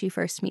visits when she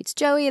first meets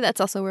Joey.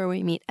 That's also where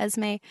we meet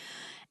Esme.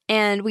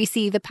 And we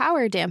see the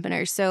power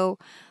dampeners. So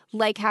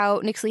like how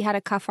Nyxly had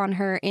a cuff on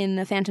her in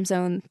the Phantom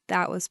Zone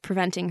that was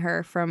preventing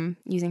her from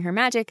using her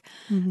magic,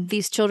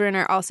 these children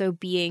are also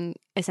being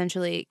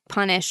essentially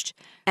punished,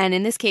 and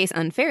in this case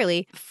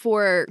unfairly,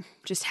 for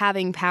just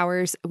having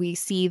powers. We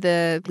see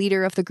the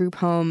leader of the group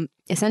home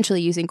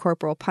essentially using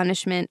corporal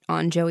punishment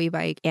on Joey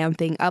by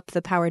amping up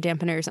the power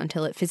dampeners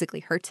until it physically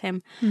hurts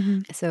him.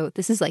 So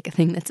this is like a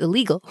thing that's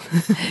illegal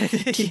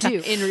to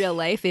do in real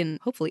life in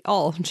hopefully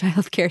all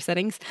childcare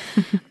settings.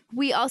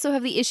 We also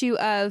have the issue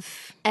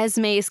of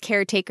Esme's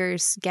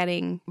caretakers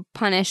getting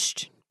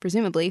punished,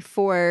 presumably,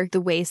 for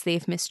the ways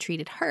they've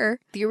mistreated her.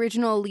 The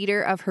original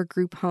leader of her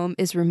group home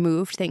is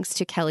removed thanks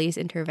to Kelly's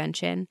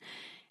intervention.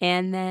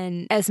 And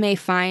then Esme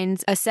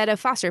finds a set of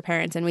foster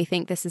parents, and we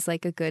think this is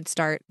like a good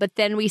start. But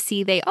then we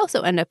see they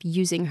also end up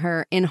using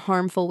her in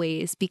harmful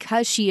ways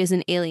because she is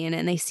an alien,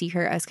 and they see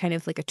her as kind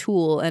of like a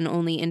tool and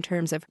only in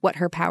terms of what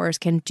her powers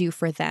can do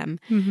for them.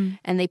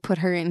 And they put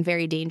her in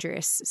very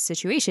dangerous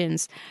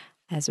situations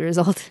as a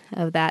result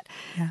of that.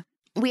 Yeah.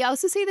 We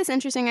also see this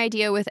interesting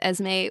idea with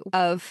Esme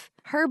of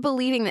her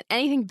believing that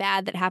anything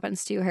bad that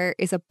happens to her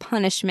is a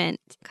punishment,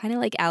 kind of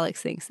like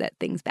Alex thinks that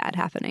things bad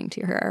happening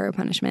to her are a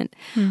punishment.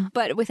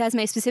 But with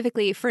Esme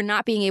specifically, for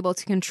not being able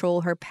to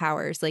control her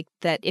powers, like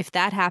that if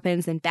that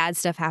happens, then bad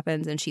stuff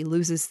happens and she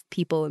loses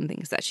people and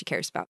things that she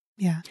cares about.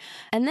 Yeah.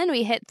 And then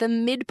we hit the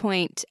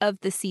midpoint of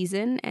the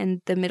season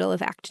and the middle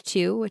of Act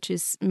 2, which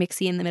is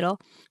Mixie in the middle,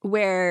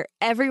 where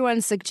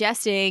everyone's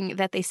suggesting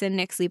that they send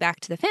Nyxly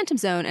back to the Phantom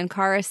Zone, and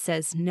Kara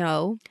says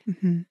no,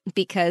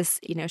 because,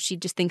 you know, she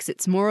just thinks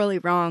it's morally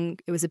wrong.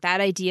 It was a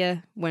bad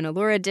idea when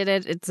Alora did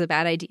it. It's a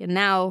bad idea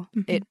now.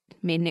 It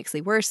made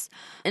Nyxly worse.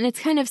 And it's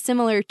kind of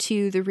similar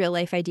to the real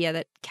life idea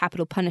that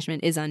capital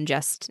punishment is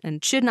unjust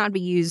and should not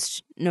be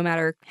used no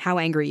matter how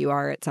angry you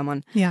are at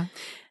someone. Yeah.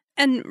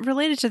 And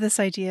related to this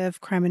idea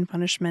of crime and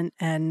punishment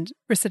and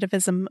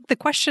recidivism, the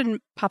question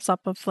pops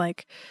up of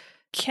like,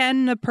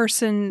 can a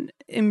person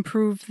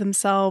improve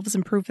themselves,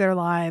 improve their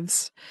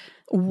lives?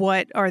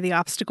 What are the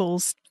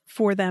obstacles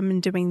for them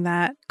in doing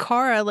that?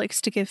 Kara likes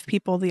to give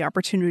people the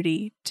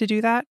opportunity to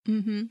do that.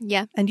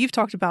 Yeah. And you've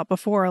talked about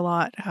before a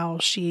lot how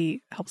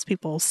she helps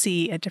people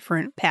see a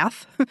different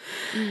path.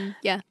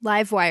 Yeah.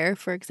 Livewire,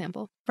 for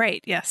example.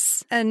 Right,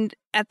 yes. And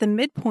at the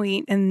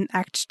midpoint in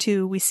Act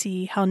 2, we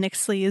see how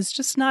Nyxly is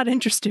just not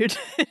interested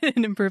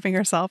in improving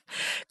herself.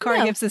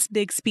 Kara gives this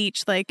big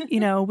speech like,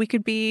 we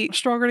could be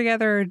stronger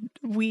together.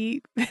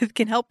 We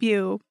can help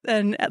you.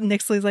 And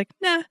Nyxly's like,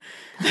 nah.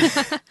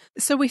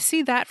 So we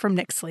see that from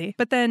Nyxly.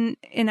 But then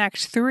in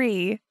Act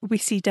 3, we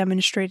see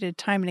demonstrated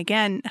time and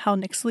again how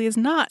Nyxly is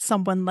not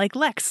someone like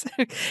Lex,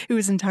 who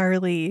is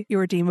entirely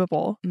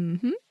irredeemable.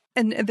 Mm-hmm.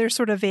 And there's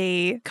sort of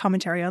a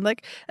commentary on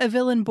like a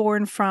villain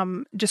born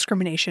from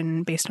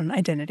discrimination based on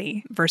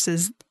identity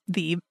versus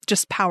the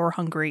just power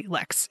hungry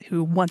Lex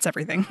who wants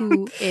everything.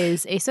 Who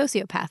is a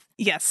sociopath.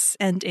 Yes,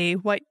 and a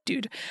white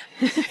dude.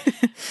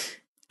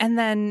 And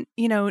then,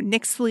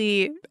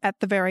 Nyxly at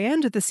the very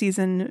end of the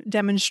season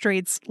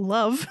demonstrates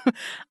love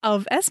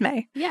of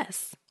Esme.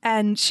 Yes.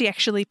 And she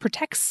actually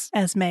protects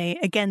Esme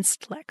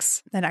against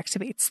Lex. That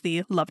activates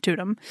the love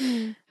totem.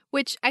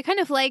 Which I kind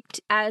of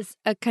liked as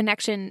a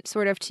connection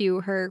sort of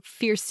to her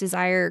fierce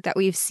desire that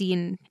we've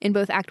seen in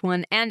both Act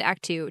 1 and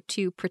Act 2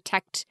 to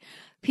protect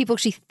people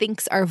she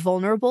thinks are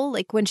vulnerable.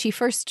 Like when she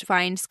first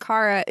finds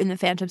Kara in the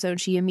Phantom Zone,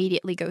 she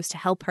immediately goes to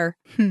help her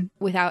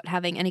without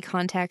having any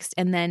context.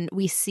 And then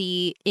we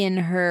see in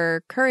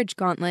her Courage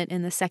Gauntlet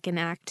in the second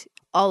act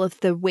all of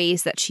the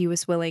ways that she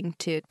was willing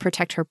to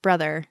protect her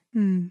brother.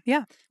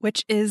 Yeah,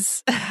 which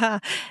is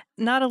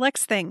not a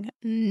Lex thing.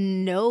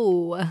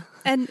 No.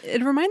 And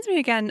it reminds me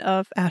again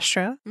of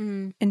Astra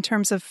in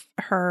terms of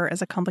her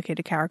as a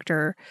complicated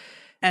character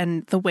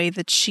and the way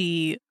that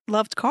she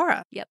loved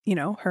Kara, yep.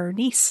 Her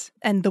niece,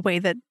 and the way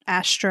that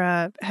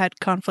Astra had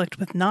conflict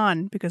with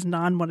Nan because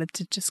Nan wanted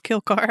to just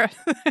kill Kara.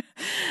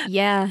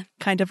 Yeah.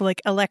 Kind of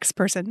like a Lex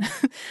person.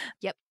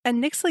 Yep.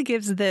 And Nyxly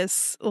gives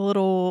this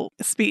little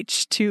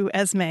speech to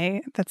Esme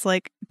that's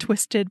like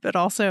twisted but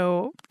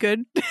also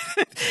good.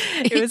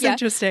 It was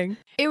interesting.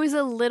 It was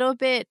a little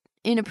bit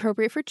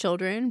inappropriate for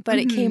children, but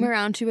it came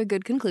around to a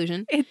good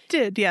conclusion. It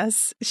did,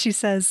 yes. She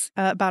says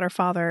about her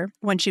father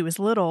when she was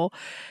little,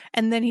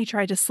 and then he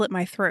tried to slit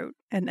my throat.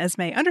 And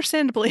Esme,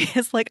 understandably,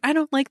 is like, I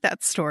don't like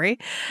that story.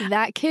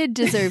 That kid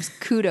deserves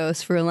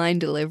kudos for line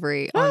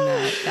delivery on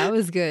that. That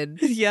was good.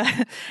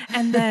 Yeah.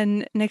 And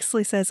then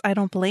Nyxly says, I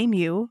don't blame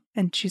you.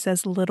 And she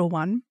says, little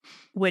one,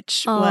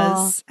 which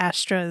was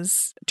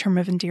Astra's term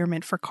of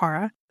endearment for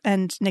Kara.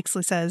 And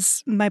Nyxly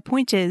says, my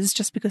point is,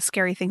 just because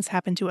scary things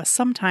happen to us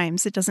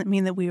sometimes, it doesn't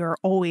mean that we are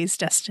always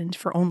destined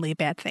for only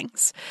bad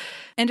things.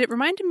 And it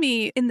reminded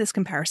me in this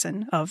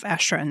comparison of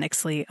Astra and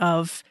Nyxly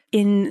of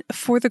in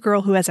For the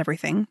Girl Who Has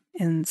Everything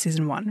in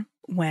season 1,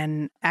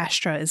 when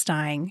Astra is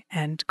dying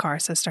and Kara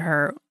says to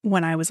her,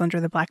 when I was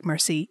under the Black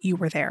Mercy, you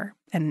were there.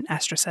 And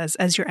Astra says,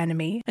 as your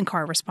enemy. And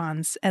Kara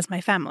responds, as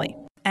my family.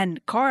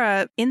 And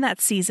Kara, in that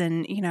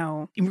season,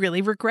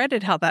 really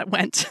regretted how that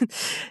went.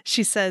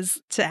 She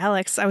says to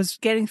Alex, I was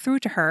getting through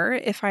to her.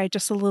 If I had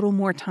just a little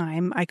more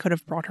time, I could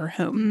have brought her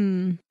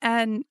home.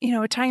 And,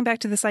 tying back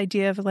to this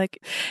idea of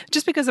like,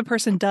 just because a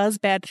person does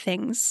bad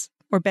things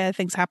or bad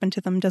things happen to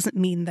them doesn't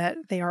mean that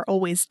they are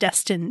always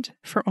destined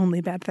for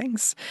only bad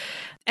things.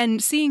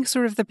 And seeing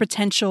sort of the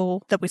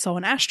potential that we saw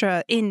in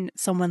Astra in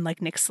someone like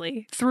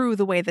Nyxly through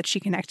the way that she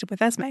connected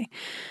with Esme.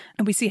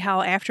 And we see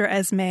how after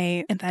Esme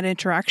and that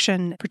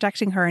interaction,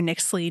 protecting her,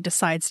 Nyxly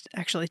decides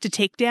actually to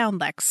take down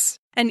Lex.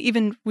 And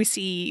even we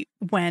see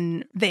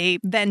when they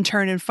then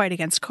turn and fight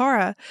against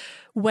Kara,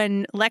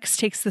 when Lex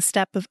takes the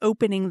step of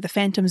opening the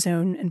Phantom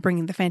Zone and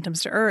bringing the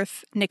Phantoms to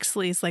Earth,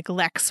 Nyxly's like,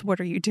 Lex,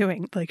 what are you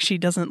doing? Like, she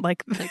doesn't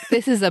like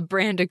this is a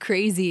brand of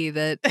crazy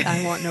that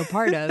I want no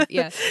part of.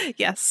 Yeah.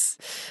 Yes.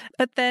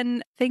 But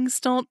then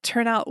things don't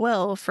turn out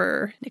well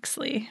for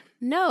Nyxly.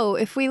 No,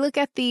 if we look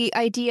at the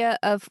idea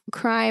of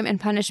crime and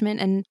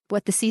punishment and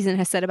what the season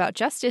has said about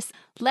justice,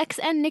 Lex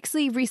and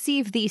Nyxly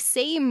receive the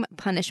same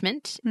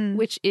punishment,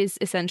 which is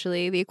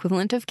essentially the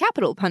equivalent of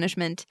capital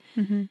punishment,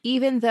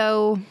 even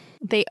though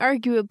they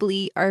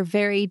arguably are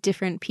very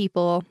different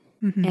people,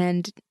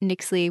 and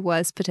Nyxly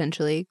was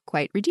potentially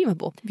quite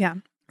redeemable. Yeah.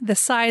 The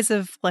size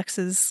of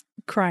Lex's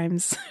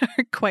crimes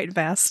are quite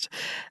vast.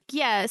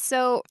 Yeah,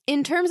 so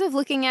in terms of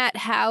looking at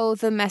how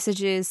the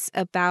messages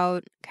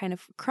about kind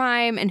of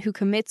crime and who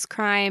commits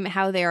crime,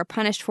 how they are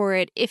punished for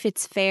it, if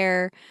it's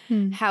fair,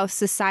 how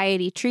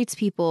society treats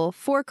people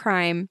for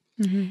crime,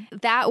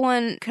 that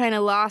one kind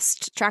of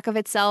lost track of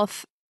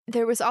itself.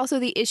 There was also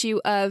the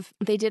issue of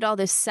they did all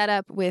this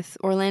setup with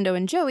Orlando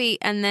and Joey,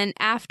 and then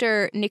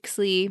after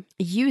Nyxly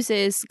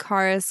uses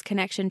Kara's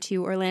connection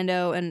to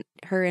Orlando and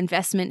her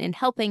investment in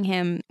helping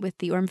him with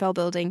the Ormfell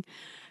building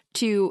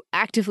to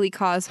actively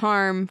cause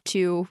harm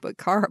to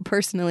Kara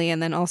personally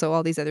and then also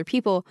all these other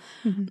people,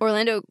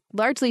 Orlando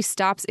largely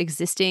stops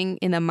existing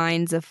in the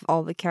minds of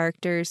all the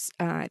characters.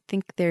 I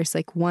think there's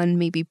like one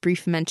maybe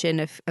brief mention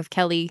of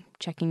Kelly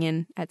checking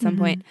in at some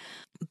point.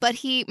 But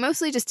he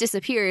mostly just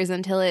disappears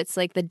until it's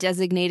like the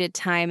designated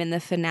time in the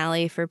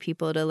finale for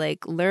people to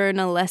like learn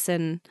a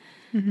lesson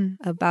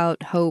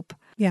about hope.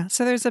 Yeah,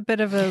 so there's a bit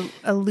of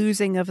a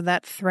losing of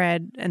that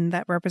thread and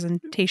that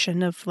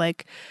representation of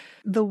like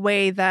the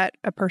way that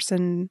a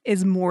person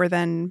is more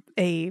than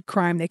a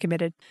crime they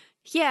committed.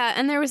 Yeah,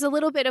 and there was a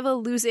little bit of a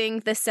losing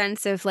the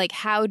sense of, like,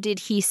 how did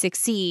he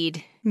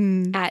succeed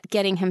at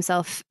getting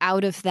himself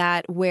out of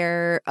that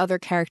where other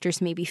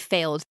characters maybe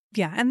failed.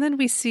 Yeah, and then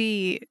we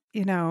see,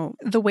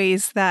 the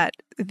ways that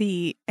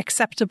the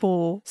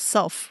acceptable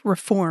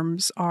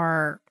self-reforms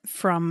are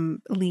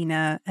from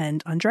Lena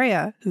and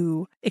Andrea,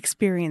 who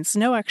experience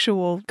no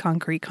actual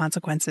concrete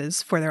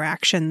consequences for their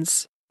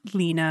actions.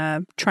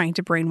 Lena trying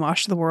to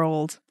brainwash the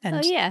world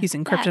and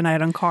using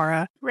kryptonite on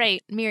Kara.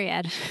 Right,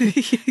 Myriad.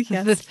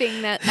 Yes. The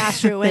thing that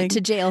Astra went to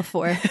jail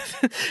for.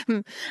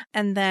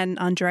 And then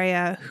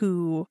Andrea,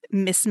 who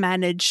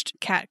mismanaged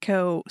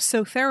Catco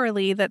so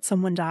thoroughly that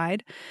someone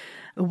died,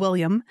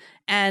 William,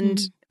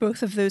 and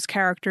both of those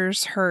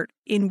characters hurt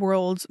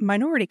in-world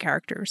minority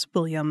characters,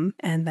 William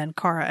and then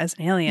Kara as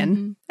an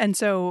alien. And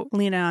so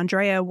Lena and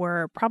Andrea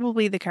were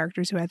probably the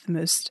characters who had the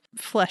most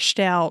fleshed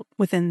out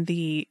within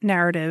the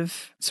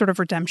narrative sort of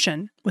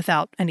redemption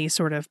without any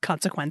sort of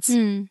consequence.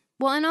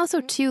 Well, and also,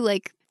 too,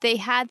 like, they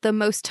had the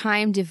most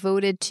time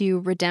devoted to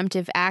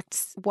redemptive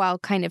acts while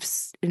kind of,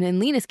 in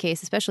Lena's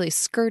case, especially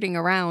skirting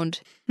around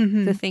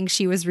the things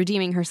she was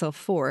redeeming herself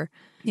for.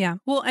 Yeah.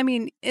 Well, I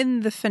mean, in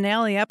the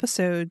finale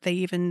episode, they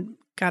even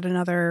got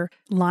another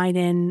line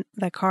in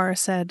that Kara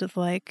said,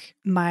 like,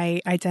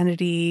 my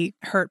identity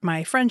hurt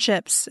my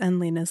friendships. And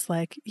Lena's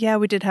like, yeah,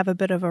 we did have a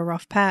bit of a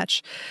rough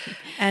patch.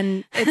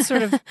 And it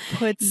sort of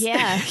puts...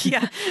 yeah.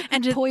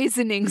 And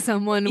poisoning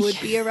someone would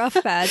be a rough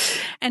patch.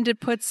 And it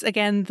puts,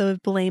 again,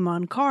 the blame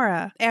on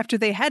Kara. After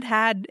they had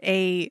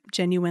a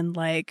genuine,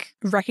 like,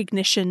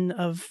 recognition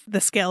of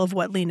the scale of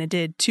what Lena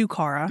did to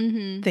Kara,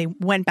 they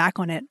went back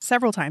on it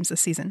several times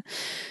this season.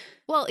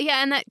 Well,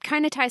 yeah, and that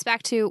kind of ties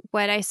back to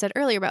what I said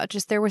earlier about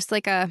just there was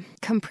like a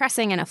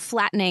compressing and a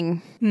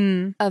flattening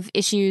of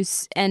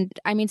issues. And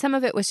I mean, some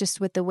of it was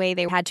just with the way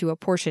they had to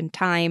apportion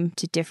time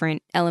to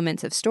different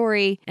elements of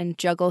story and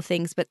juggle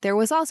things. But there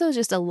was also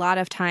just a lot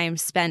of time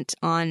spent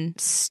on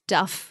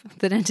stuff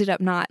that ended up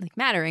not like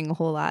mattering a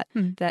whole lot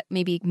that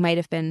maybe might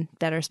have been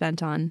better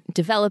spent on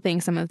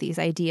developing some of these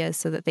ideas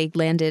so that they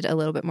landed a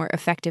little bit more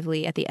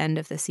effectively at the end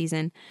of the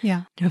season.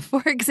 Yeah.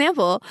 For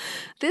example,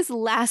 this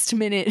last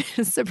minute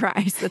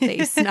surprise that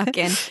they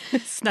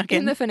snuck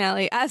in the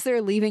finale as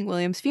they're leaving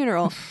William's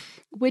funeral,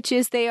 which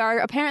is they are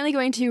apparently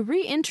going to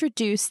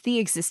reintroduce the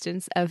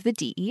existence of the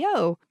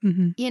DEO.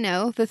 You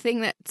know, the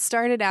thing that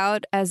started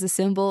out as a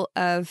symbol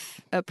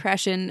of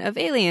oppression of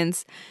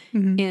aliens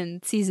in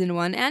season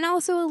 1 and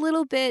also a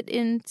little bit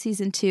in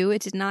season 2.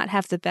 It did not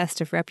have the best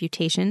of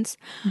reputations,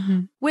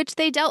 which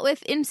they dealt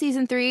with in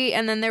season 3.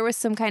 And then there was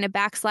some kind of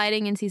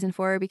backsliding in season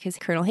 4 because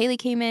Colonel Haley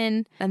came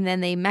in and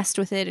then they messed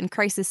with it in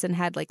Crisis and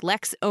had like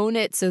Lex own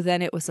it. So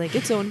then it was like,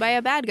 it's owned by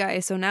a bad guy.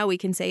 So now we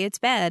can say it's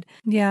bad.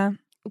 Yeah.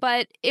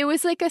 But it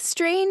was like a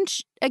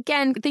strange,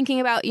 again, thinking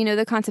about, you know,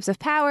 the concepts of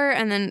power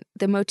and then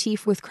the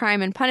motif with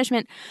crime and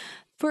punishment.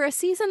 For a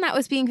season that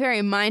was being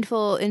very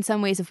mindful in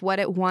some ways of what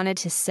it wanted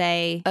to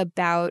say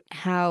about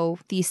how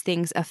these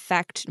things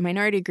affect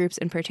minority groups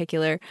in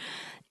particular,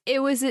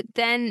 it was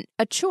then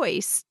a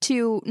choice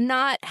to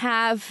not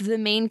have the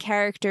main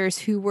characters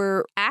who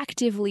were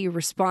actively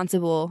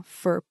responsible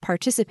for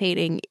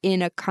participating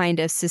in a kind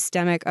of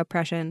systemic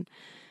oppression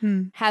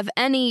have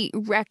any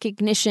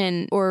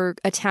recognition or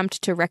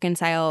attempt to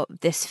reconcile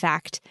this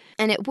fact.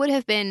 And it would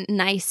have been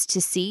nice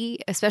to see,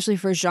 especially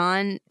for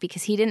Jean,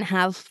 because he didn't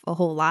have a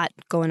whole lot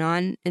going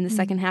on in the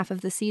second half of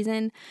the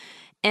season.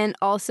 And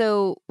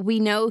also, we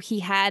know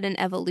he had an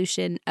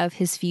evolution of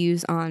his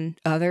views on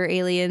other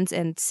aliens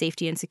and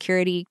safety and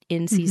security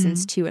in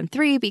seasons 2 and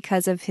 3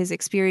 because of his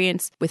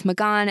experience with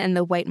M'gann and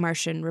the White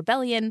Martian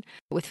Rebellion,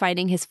 with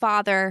finding his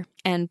father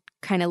and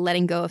kind of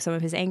letting go of some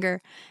of his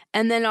anger.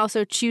 And then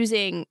also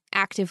choosing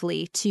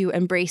actively to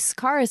embrace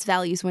Kara's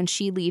values when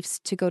she leaves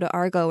to go to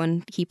Argo,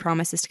 and he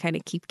promises to kind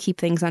of keep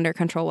things under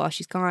control while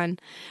she's gone.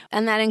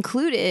 And that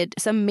included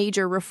some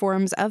major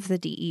reforms of the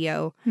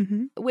DEO,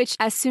 which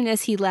as soon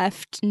as he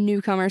left,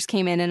 newcomers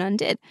came in and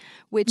undid,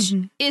 which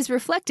is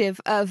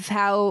reflective of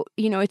how,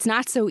 you know, it's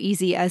not so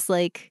easy as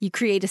like you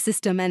create a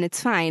system and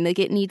it's fine. Like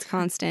it needs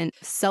constant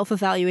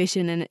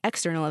self-evaluation and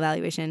external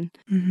evaluation.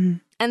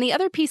 And the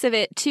other piece of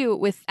it, too,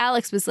 with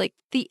Alex was like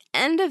the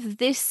end of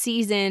this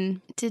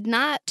season did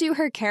not do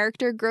her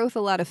character growth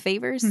a lot of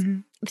favors.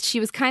 She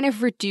was kind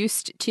of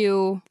reduced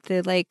to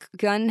the like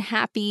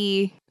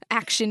gun-happy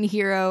action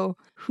hero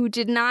who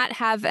did not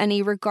have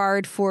any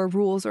regard for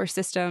rules or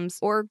systems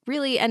or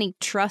really any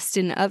trust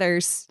in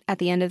others at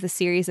the end of the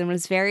series and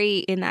was very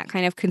in that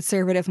kind of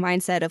conservative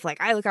mindset of like,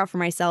 I look out for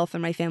myself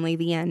and my family,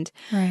 the end.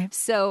 Right.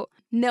 So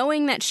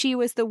knowing that she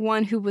was the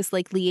one who was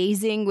like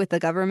liaising with the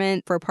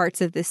government for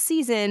parts of this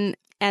season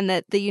and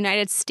that the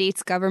United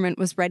States government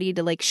was ready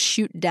to like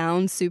shoot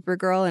down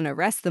Supergirl and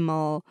arrest them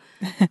all,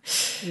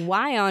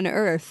 why on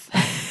earth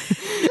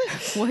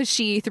was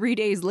she 3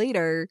 days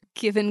later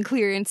given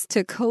clearance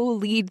to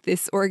co-lead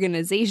this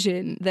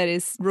organization that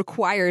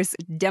requires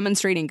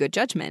demonstrating good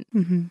judgment?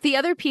 The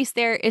other piece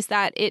there is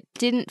that it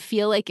didn't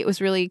feel like it was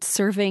really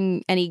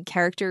serving any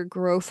character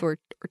growth or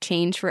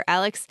change for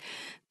Alex,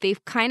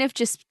 they've kind of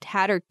just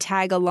had her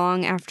tag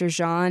along after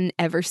Jean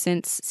ever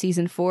since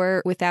season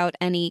 4 without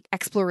any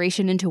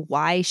exploration into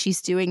why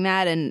she's doing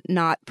that and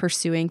not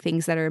pursuing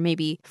things that are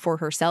maybe for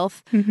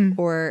herself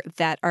or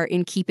that are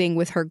in keeping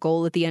with her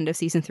goal at the end of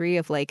season 3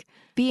 of like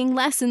being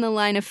less in the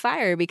line of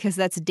fire because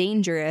that's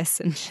dangerous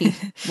and she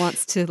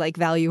wants to like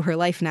value her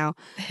life now.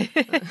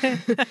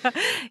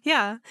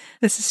 Yeah,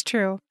 this is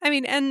true. I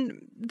mean,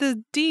 and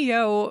the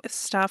DEO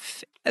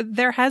stuff,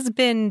 there has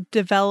been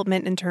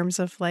development in terms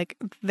of like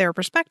their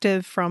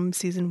perspective from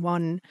season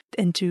 1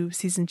 into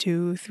season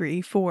 2,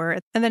 3, 4.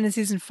 And then in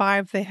season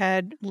 5, they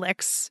had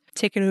Lex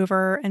take it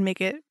over and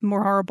make it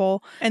more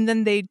horrible. And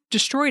then they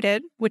destroyed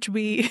it, which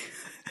we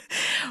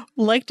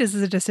liked as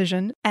a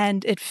decision.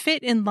 And it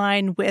fit in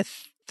line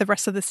with the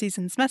rest of the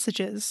season's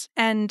messages.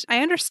 And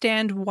I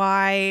understand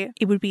why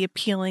it would be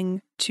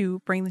appealing to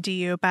bring the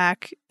DEO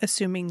back,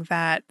 assuming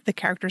that the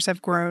characters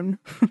have grown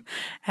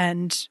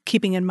and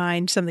keeping in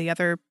mind some of the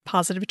other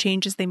positive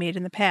changes they made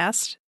in the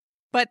past.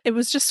 But it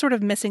was just sort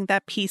of missing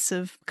that piece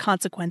of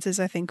consequences,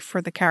 I think,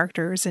 for the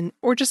characters and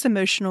or just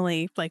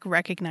emotionally like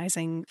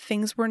recognizing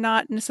things were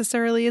not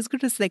necessarily as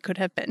good as they could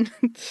have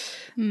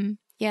been.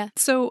 Yeah.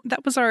 So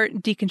that was our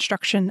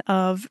deconstruction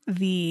of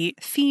the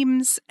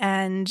themes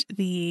and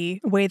the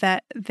way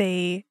that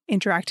they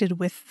interacted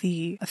with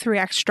the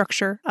 3-act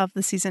structure of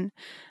the season.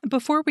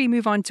 Before we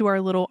move on to our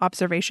little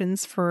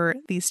observations for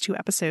these 2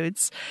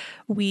 episodes,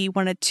 we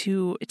wanted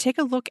to take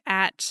a look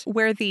at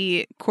where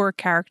the core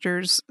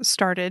characters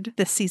started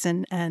this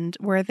season and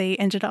where they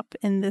ended up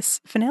in this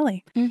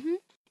finale.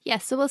 Yeah,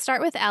 so we'll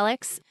start with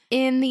Alex.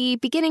 In the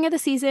beginning of the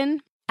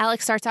season,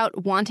 Alex starts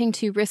out wanting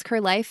to risk her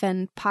life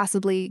and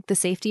possibly the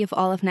safety of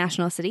all of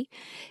National City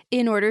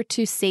in order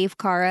to save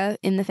Kara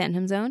in the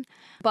Phantom Zone.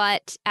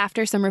 But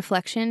after some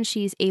reflection,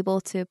 she's able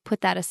to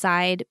put that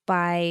aside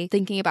by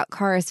thinking about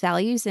Kara's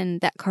values and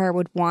that Kara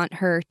would want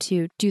her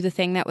to do the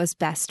thing that was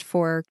best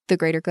for the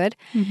greater good.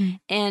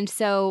 And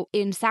so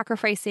in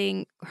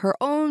sacrificing her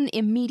own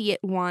immediate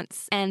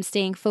wants and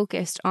staying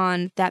focused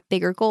on that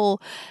bigger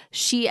goal,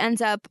 she ends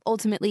up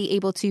ultimately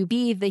able to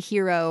be the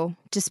hero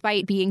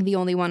despite being the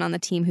only one on the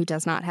team who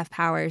does not have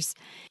powers,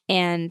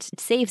 and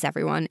saves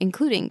everyone,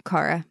 including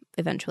Kara,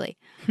 eventually.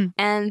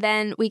 And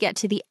then we get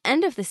to the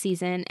end of the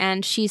season,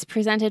 and she's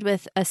presented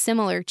with a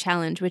similar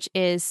challenge, which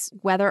is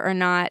whether or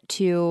not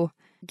to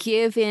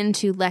give in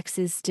to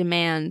Lex's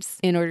demands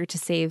in order to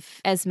save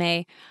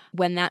Esme,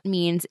 when that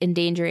means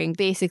endangering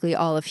basically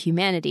all of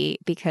humanity,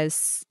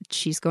 because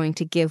she's going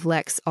to give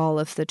Lex all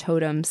of the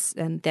totems,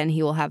 and then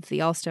he will have the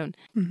Allstone.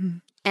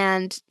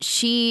 And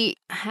she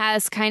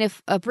has kind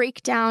of a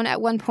breakdown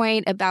at one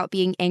point about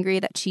being angry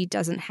that she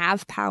doesn't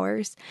have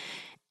powers.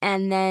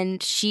 And then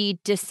she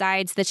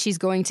decides that she's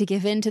going to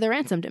give in to the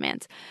ransom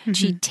demands.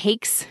 She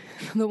takes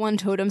the one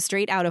totem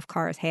straight out of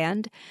Kara's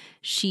hand.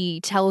 She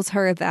tells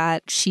her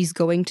that she's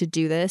going to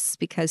do this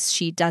because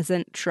she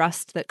doesn't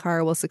trust that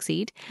Kara will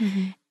succeed.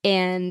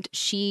 And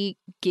she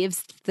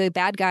gives the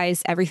bad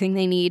guys everything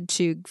they need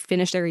to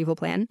finish their evil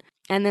plan.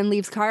 And then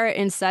leaves Kara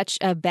in such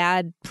a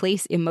bad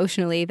place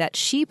emotionally that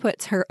she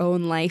puts her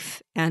own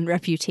life and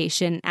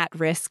reputation at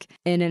risk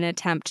in an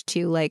attempt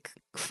to like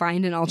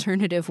find an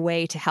alternative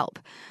way to help.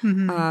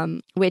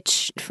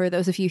 Which, for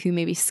those of you who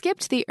maybe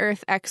skipped the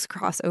Earth X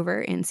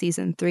crossover in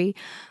season 3,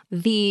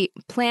 the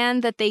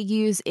plan that they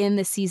use in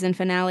the season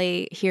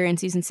finale here in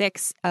season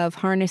 6 of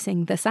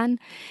harnessing the sun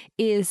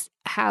is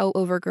how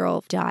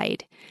Overgirl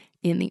died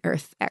in the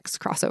Earth X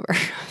crossover.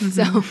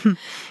 So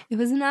it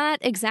was not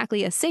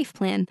exactly a safe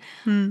plan.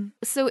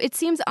 So it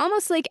seems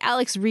almost like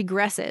Alex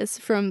regresses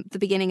from the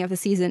beginning of the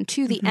season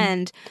to the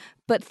end.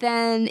 But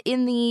then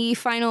in the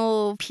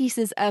final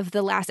pieces of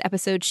the last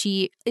episode,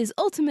 she is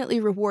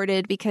ultimately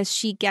rewarded because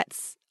she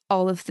gets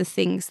all of the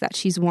things that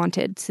she's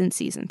wanted since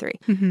season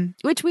 3,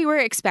 which we were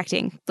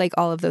expecting, like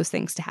all of those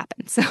things to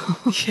happen. So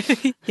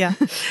yeah.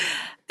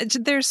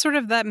 There's sort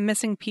of that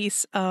missing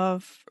piece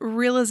of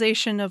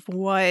realization of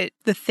what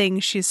the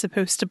thing she's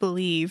supposed to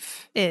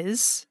believe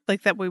is,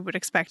 like that we would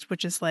expect,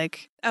 which is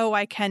like, oh,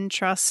 I can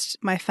trust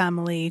my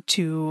family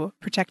to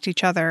protect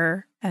each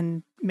other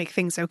and make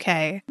things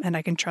okay. And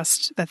I can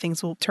trust that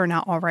things will turn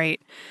out all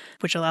right,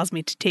 which allows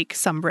me to take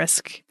some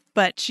risk.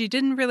 But she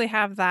didn't really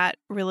have that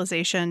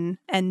realization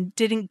and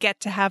didn't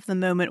get to have the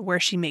moment where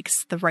she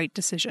makes the right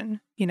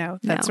decision, you know,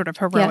 that sort of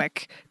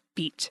heroic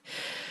beat.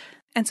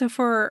 And so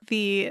for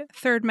the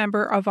third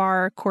member of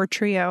our core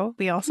trio,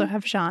 we also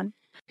have Jean,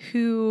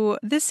 who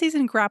this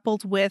season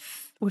grappled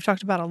with, we've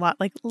talked about a lot,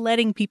 like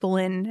letting people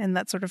in and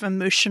that sort of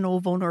emotional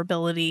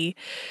vulnerability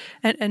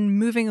and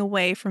moving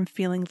away from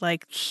feeling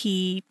like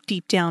he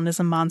deep down is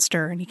a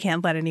monster and he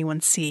can't let anyone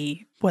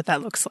see what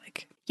that looks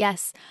like.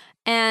 Yes.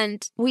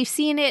 And we've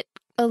seen it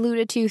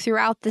alluded to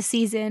throughout the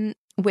season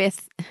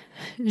with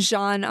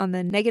Jean on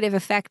the negative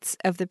effects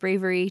of the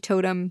bravery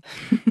totem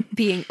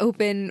being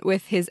open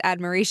with his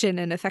admiration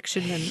and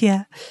affection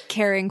and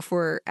caring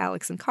for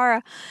Alex and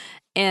Kara.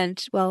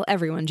 And, well,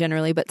 everyone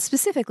generally, but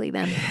specifically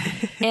them.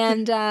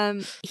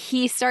 And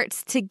he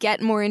starts to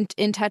get more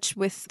in touch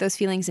with those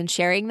feelings and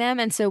sharing them.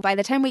 And so by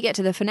the time we get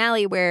to the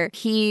finale where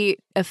he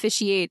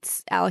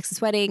officiates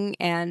Alex's wedding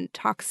and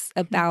talks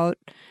about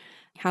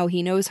how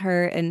he knows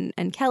her and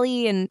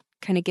Kelly and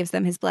kind of gives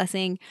them his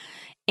blessing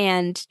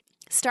and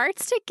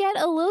starts to get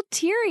a little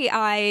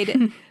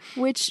teary-eyed,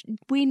 which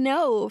we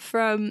know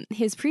from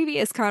his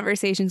previous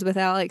conversations with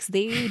Alex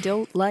they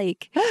don't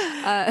like.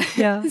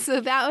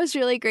 So that was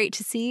really great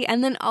to see.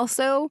 And then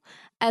also,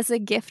 as a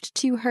gift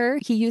to her,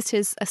 he used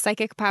his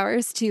psychic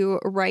powers to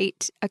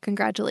write a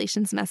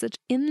congratulations message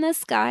in the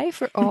sky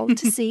for all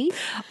to see.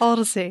 All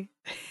to see.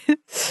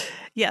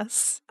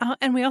 Yes.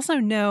 And we also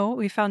know,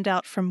 we found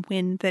out from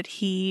Wynn that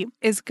he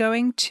is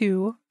going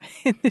to,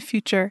 in the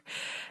future,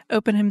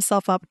 open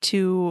himself up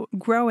to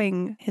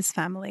growing his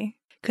family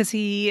because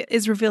he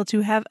is revealed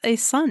to have a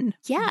son.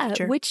 Yeah,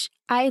 which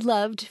I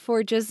loved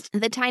for just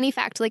the tiny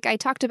fact, like I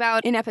talked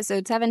about in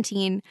episode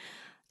 17,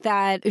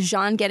 that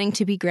Jean getting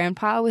to be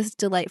grandpa was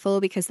delightful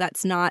because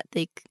that's not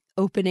like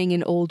opening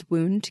an old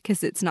wound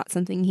because it's not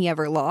something he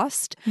ever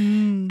lost.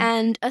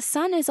 And a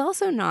son is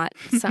also not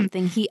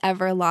something he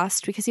ever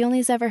lost because he only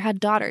has ever had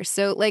daughters.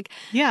 So like,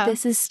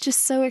 this is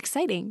just so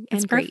exciting and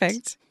it's perfect.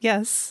 Great.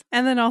 Yes.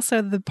 And then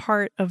also the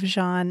part of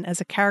Jean as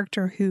a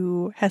character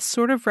who has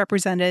sort of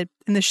represented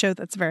in the show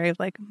that's very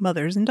like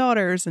mothers and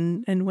daughters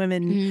and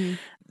women,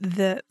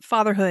 the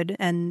fatherhood,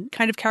 and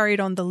kind of carried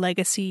on the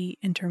legacy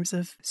in terms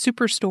of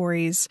super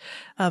stories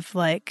of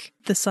like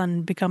the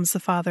son becomes the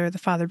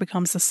father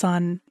becomes the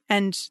son,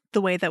 and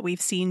the way that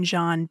we've seen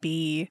Jean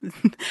be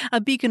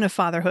a beacon of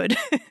fatherhood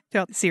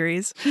throughout the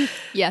series.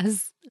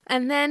 Yes.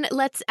 And then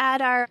let's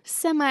add our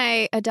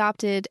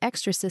semi-adopted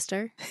extra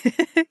sister.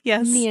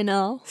 Yes. Nia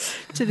Null.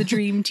 To the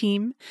dream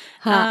team.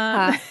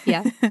 Yeah.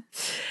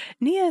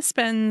 Nia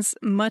spends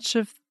much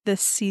of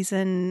this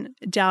season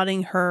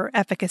doubting her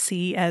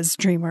efficacy as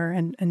dreamer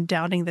and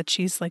doubting that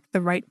she's like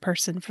the right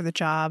person for the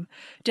job,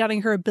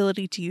 doubting her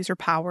ability to use her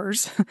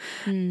powers.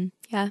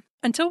 Yeah.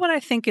 Until what I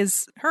think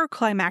is her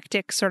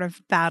climactic sort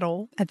of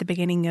battle at the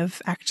beginning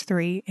of Act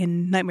 3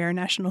 in Nightmare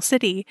National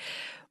City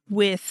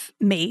with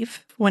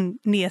Maeve, when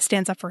Nia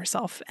stands up for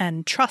herself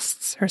and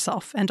trusts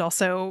herself and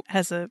also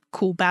has a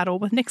cool battle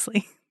with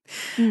Nyxly.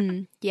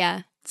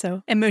 Yeah.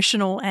 So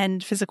emotional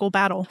and physical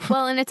battle.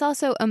 Well, and it's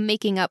also a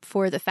making up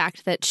for the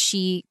fact that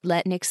she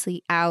let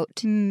Nyxly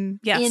out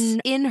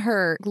in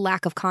her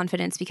lack of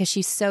confidence because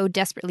she so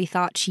desperately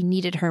thought she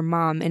needed her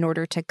mom in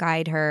order to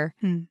guide her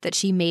that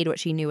she made what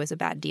she knew was a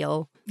bad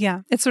deal.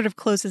 Yeah, it sort of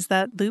closes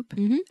that loop.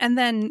 And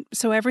then,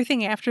 so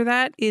everything after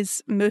that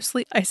is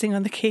mostly icing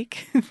on the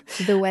cake.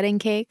 The wedding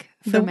cake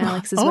from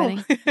Alex's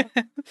wedding.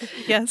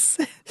 Yes.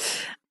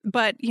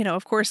 But, you know,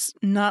 of course,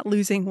 not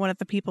losing one of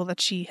the people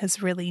that she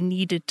has really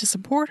needed to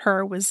support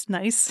her was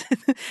nice.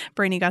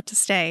 Brainy got to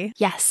stay.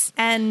 Yes.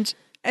 And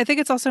I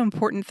think it's also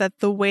important that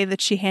the way that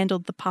she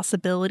handled the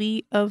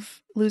possibility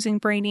of losing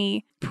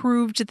Brainy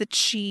proved that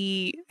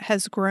she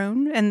has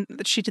grown and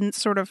that she didn't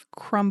sort of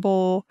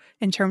crumble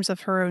in terms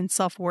of her own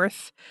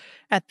self-worth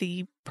at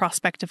the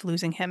prospect of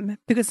losing him.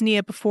 Because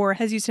Nia before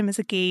has used him as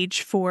a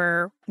gauge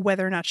for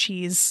whether or not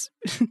she's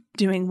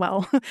doing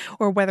well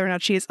or whether or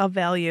not she is of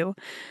value.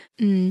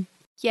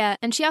 Yeah,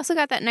 and she also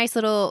got that nice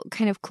little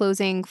kind of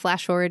closing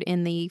flash forward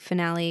in the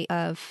finale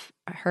of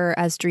her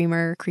as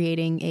Dreamer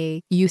creating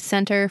a youth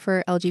center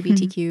for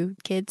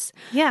LGBTQ kids.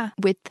 Yeah.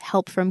 With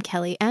help from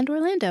Kelly and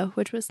Orlando,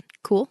 which was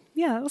cool.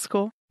 Yeah, that was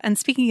cool. And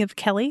speaking of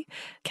Kelly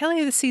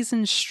this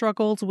season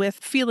struggled with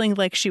feeling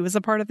like she was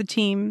a part of the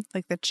team,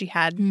 like that she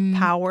had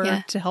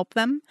power to help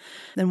them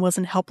and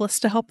wasn't helpless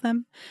to help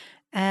them.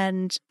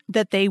 And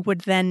that they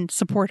would then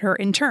support her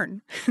in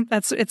turn.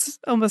 It's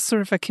almost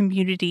sort of a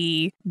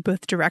community,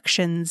 both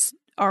directions,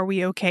 are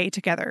we okay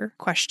together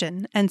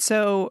question. And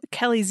so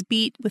Kelly's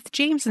beat with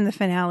James in the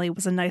finale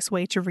was a nice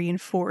way to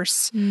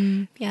reinforce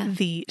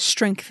the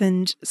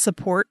strengthened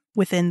support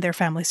within their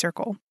family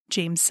circle.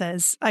 James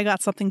says, I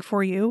got something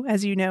for you.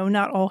 As you know,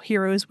 not all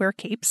heroes wear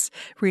capes,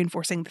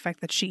 reinforcing the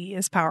fact that she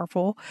is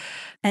powerful.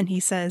 And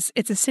he says,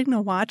 it's a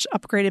signal watch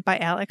upgraded by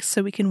Alex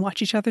so we can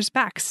watch each other's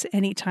backs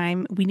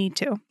anytime we need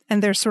to.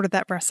 And there's sort of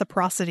that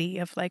reciprocity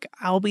of like,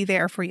 I'll be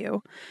there for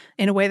you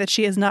in a way that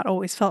she has not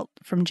always felt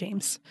from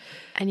James.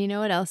 And you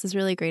know what else is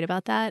really great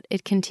about that?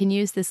 It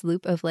continues this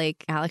loop of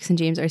like Alex and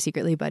James are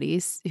secretly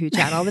buddies who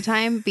chat all the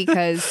time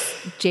because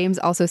James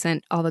also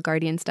sent all the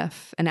Guardian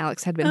stuff and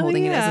Alex had been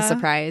holding it as a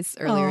surprise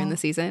earlier in the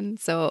season.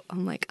 So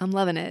I'm like, I'm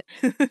loving it.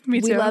 Me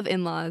too. We love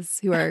in-laws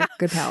who are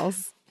good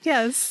pals.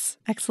 Yes.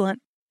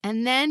 Excellent.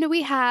 And then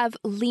we have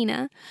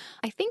Lena.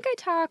 I think I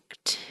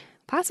talked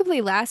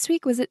possibly last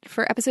week, was it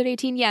for episode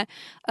 18? Yeah,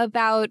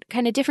 about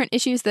kind of different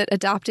issues that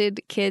adopted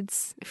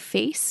kids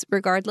face,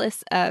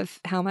 regardless of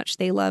how much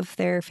they love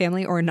their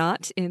family or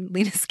not, in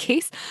Lena's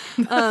case.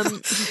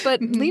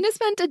 But Lena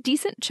spent a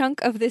decent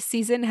chunk of this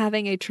season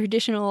having a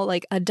traditional,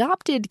 like,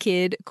 adopted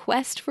kid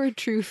quest for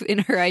truth in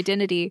her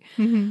identity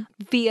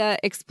via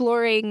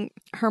exploring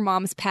her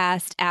mom's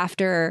past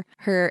after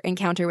her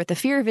encounter with the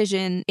fear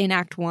vision in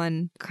Act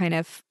 1, kind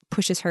of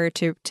pushes her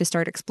to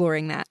start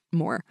exploring that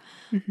more.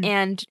 Mm-hmm.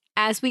 And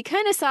as we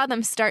kind of saw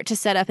them start to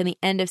set up in the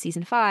end of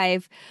season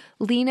 5,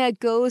 Lena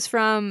goes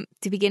from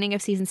the beginning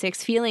of season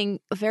 6 feeling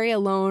very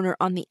alone or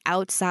on the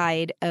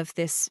outside of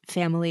this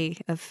family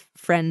of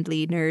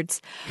friendly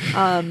nerds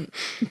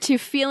to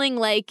feeling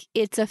like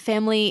it's a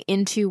family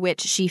into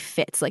which she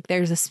fits, like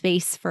there's a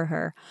space for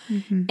her,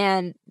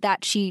 and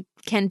that she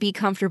can be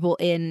comfortable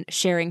in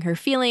sharing her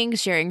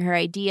feelings, sharing her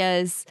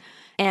ideas.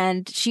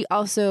 And she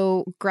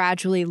also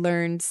gradually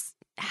learns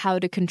how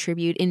to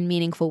contribute in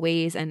meaningful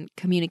ways and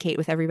communicate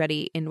with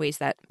everybody in ways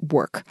that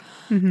work.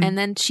 And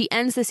then she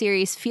ends the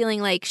series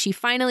feeling like she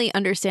finally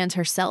understands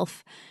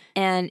herself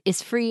and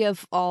is free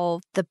of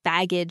all the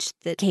baggage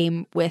that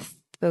came with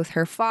both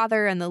her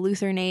father and the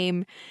Luther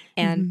name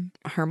and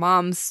her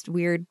mom's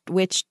weird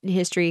witch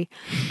history,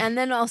 and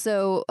then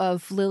also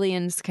of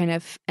Lillian's kind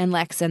of and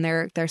Lex and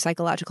their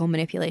psychological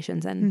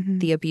manipulations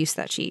and the abuse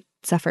that she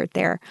suffered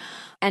there.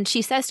 And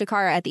she says to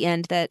Kara at the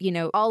end that, you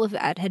know, all of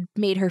that had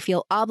made her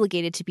feel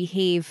obligated to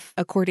behave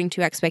according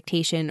to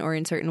expectation or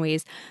in certain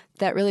ways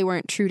that really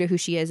weren't true to who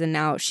she is, and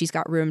now she's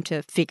got room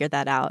to figure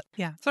that out.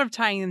 Yeah, sort of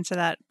tying into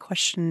that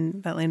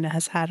question that Lena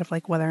has had of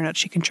like whether or not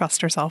she can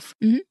trust herself.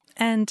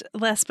 And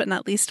last but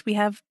not least, we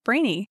have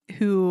Brainy,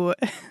 who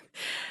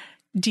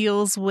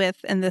deals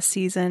with, in this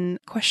season,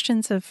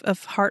 questions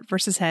of heart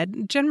versus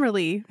head.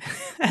 Generally,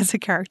 as a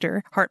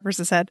character, heart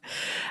versus head.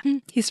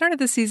 He started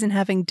the season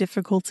having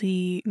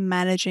difficulty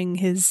managing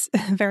his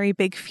very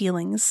big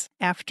feelings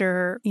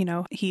after, you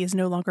know, he is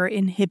no longer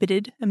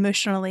inhibited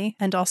emotionally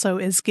and also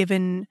is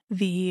given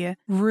the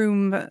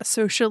room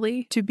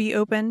socially to be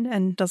open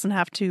and doesn't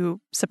have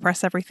to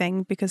suppress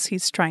everything because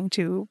he's trying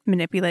to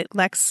manipulate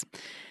Lex.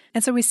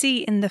 And so we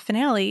see in the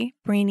finale,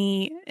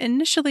 Brainy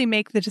initially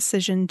make the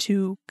decision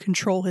to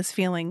control his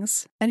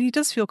feelings. And he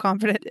does feel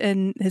confident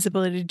in his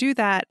ability to do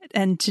that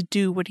and to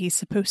do what he's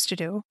supposed to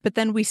do. But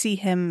then we see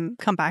him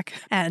come back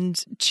and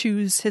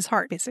choose his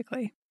heart,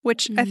 basically,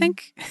 which I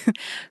think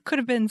could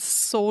have been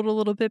sold a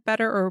little bit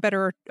better or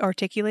better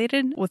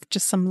articulated with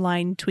just some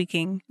line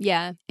tweaking.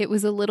 Yeah, it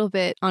was a little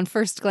bit, on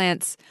first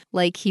glance,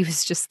 like he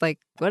was just like,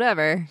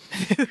 whatever.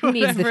 Who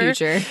needs the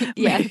future?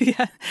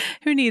 Yeah.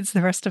 Who needs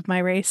the rest of my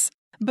race?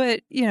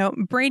 But, you know,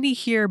 Brainy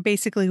here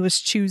basically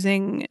was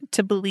choosing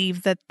to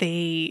believe that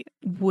they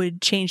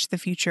would change the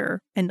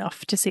future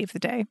enough to save the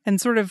day and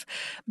sort of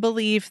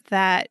believe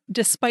that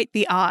despite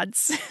the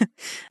odds,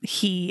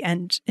 he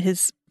and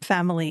his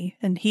family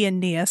and he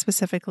and Nia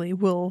specifically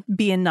will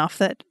be enough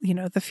that, you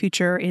know, the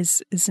future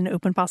is an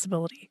open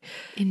possibility.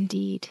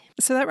 Indeed.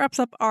 So that wraps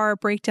up our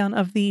breakdown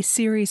of the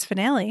series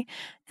finale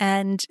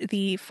and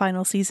the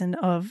final season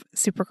of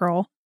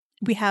Supergirl.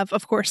 We have,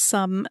 of course,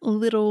 some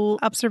little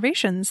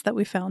observations that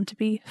we found to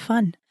be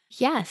fun.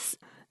 Yes.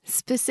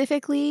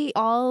 Specifically,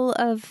 all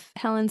of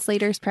Helen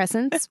Slater's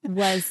presence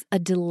was a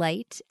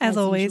delight. As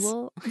always.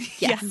 Usual.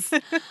 Yes.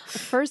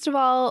 First of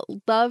all,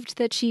 loved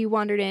that she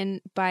wandered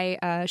in by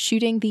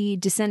shooting the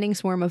descending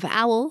swarm of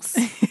owls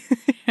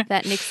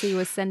that Nixie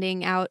was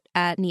sending out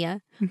at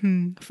Nia.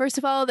 First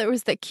of all, there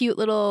was that cute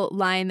little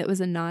line that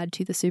was a nod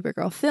to the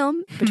Supergirl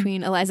film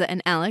between Eliza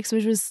and Alex,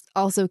 which was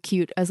also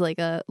cute as like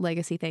a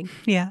legacy thing.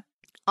 Yeah.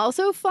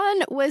 Also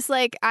fun was,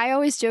 like, I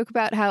always joke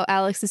about how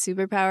Alex's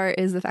superpower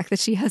is the fact that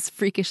she has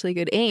freakishly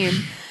good aim.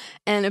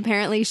 And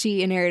apparently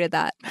she inherited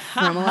that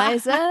from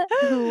Eliza,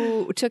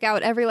 who took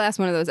out every last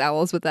one of those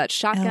owls with that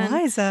shotgun.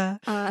 Eliza.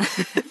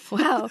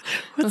 Wow.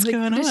 What's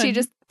going on? Did she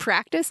just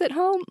practice at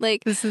home?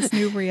 Like, is this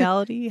new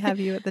reality have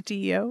you at the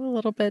DEO a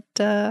little bit?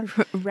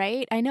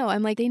 Right? I know.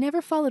 I'm like, they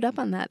never followed up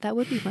on that. That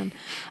would be fun.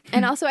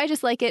 And also, I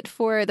just like it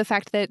for the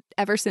fact that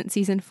ever since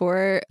season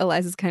 4,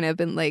 Eliza's kind of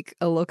been like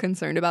a little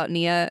concerned about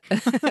Nia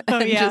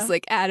and just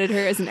like added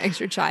her as an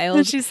extra child.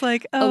 And she's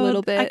like, a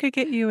little bit. I could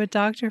get you a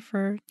doctor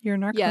for your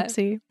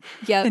narcolepsy.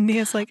 Yeah. And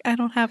Nia's like, I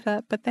don't have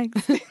that, but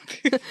thanks.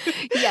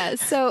 Yeah.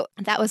 So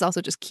that was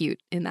also just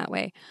cute in that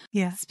way.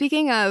 Yeah.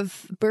 Speaking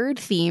of bird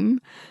theme,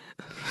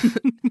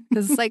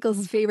 this is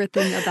Cycle's favorite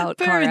thing about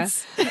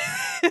Birds.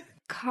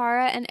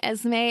 Kara and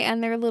Esme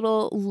and their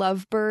little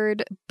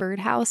lovebird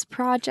birdhouse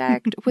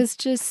project was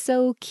just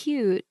so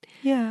cute.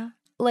 Yeah.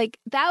 Like,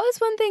 that was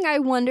one thing I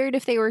wondered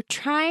if they were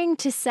trying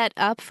to set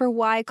up for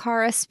why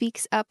Kara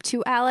speaks up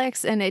to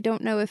Alex, and I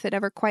don't know if it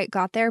ever quite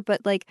got there,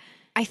 but like,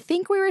 I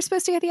think we were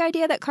supposed to get the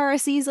idea that Kara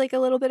sees like a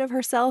little bit of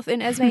herself in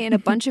Esme in a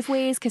bunch of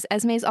ways, because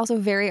Esme is also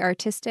very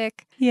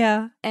artistic.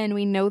 Yeah. And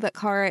we know that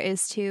Kara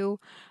is too.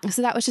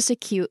 So that was just a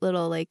cute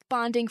little like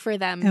bonding for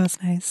them. It was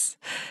nice.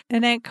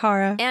 And Aunt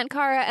Kara.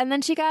 And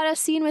then she got a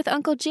scene with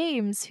Uncle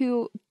James,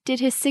 who did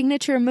his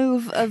signature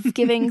move of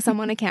giving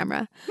someone a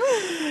camera.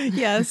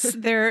 Yes,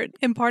 they're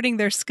imparting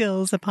their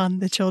skills upon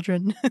the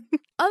children.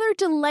 Other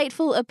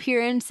delightful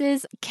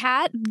appearances.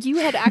 Kat, you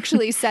had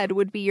actually said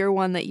would be your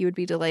one that you would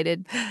be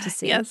delighted to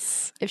see.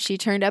 Yes. If she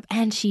turned up,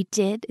 and she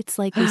did. It's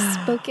like we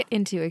spoke it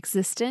into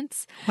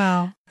existence.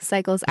 Wow.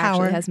 Cycles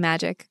Power. actually has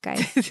magic,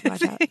 guys.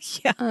 Watch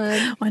out.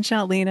 Yeah. Watch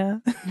out,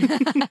 Lena.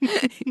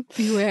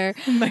 Beware.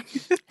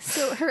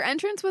 So her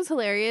entrance was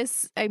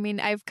hilarious. I mean,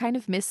 I've kind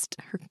of missed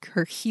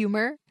her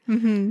humor.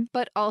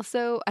 But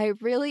also, I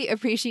really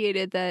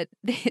appreciated that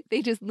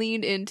they just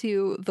leaned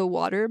into the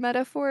water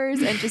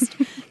metaphors and just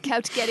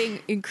kept getting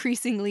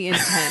increasingly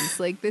intense.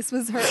 Like, this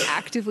was her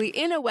actively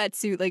in a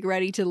wetsuit, like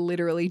ready to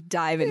literally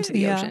dive into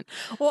the ocean.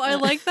 Well, I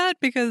like that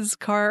because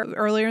Car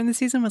earlier in the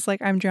season was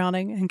like, I'm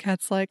drowning, and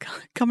Kat's like,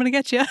 coming to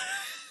get you.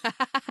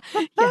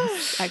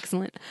 Yes,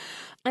 excellent.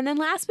 And then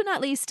last but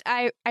not least,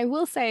 I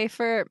will say,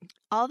 for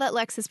all that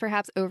Lex has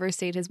perhaps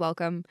overstayed his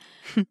welcome,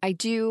 I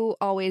do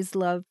always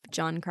love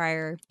Jon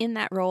Cryer in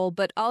that role,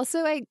 but also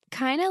I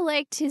kind of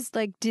liked his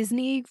like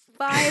Disney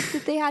vibe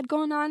that they had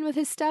going on with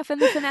his stuff in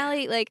the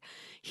finale. Like,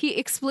 he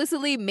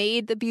explicitly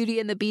made the Beauty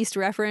and the Beast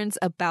reference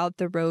about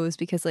the rose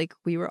because like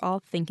we were all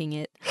thinking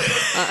it.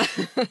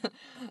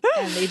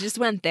 And they just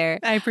went there.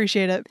 I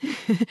appreciate it.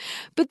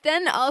 But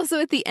then also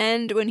at the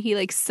end when he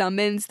like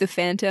summons the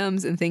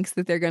phantoms and thinks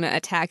that they're going to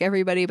attack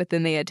everybody, but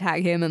then they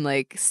attack him and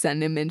like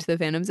send him into the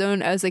Phantom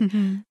Zone. I was like,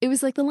 it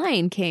was like the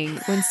Lion King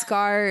when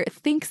Scar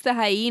thinks the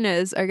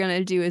hyenas are going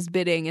to do his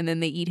bidding and then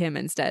they eat him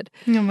instead.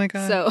 Oh my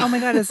God. So, oh my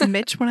God, is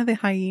Mitch one of the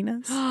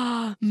hyenas?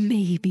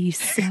 Maybe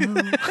so.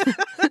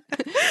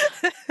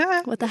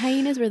 What, the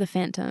hyenas were the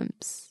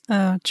phantoms?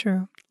 Oh,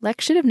 true.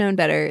 Lex should have known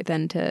better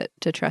than to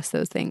trust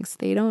those things.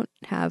 They don't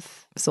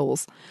have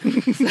souls.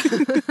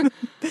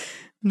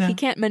 No. He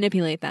can't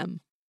manipulate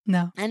them.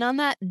 No. And on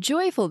that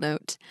joyful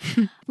note,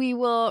 we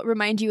will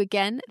remind you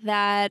again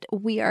that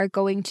we are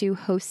going to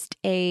host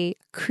a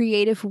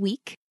creative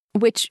week,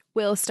 which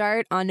will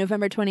start on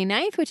November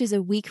 29th, which is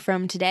a week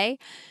from today.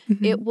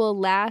 It will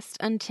last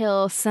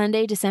until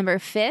Sunday, December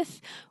 5th,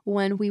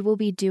 when we will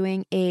be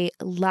doing a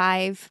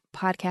live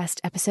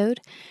podcast episode.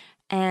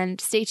 And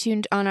stay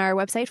tuned on our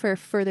website for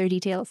further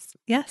details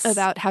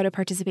about how to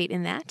participate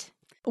in that.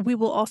 We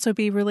will also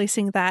be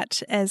releasing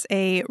that as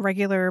a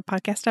regular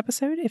podcast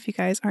episode if you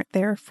guys aren't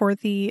there for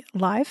the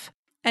live.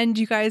 And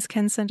you guys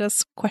can send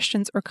us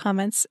questions or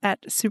comments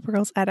at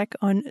Supergirls Attic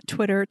on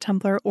Twitter,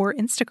 Tumblr, or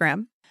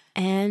Instagram.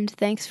 And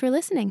thanks for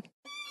listening.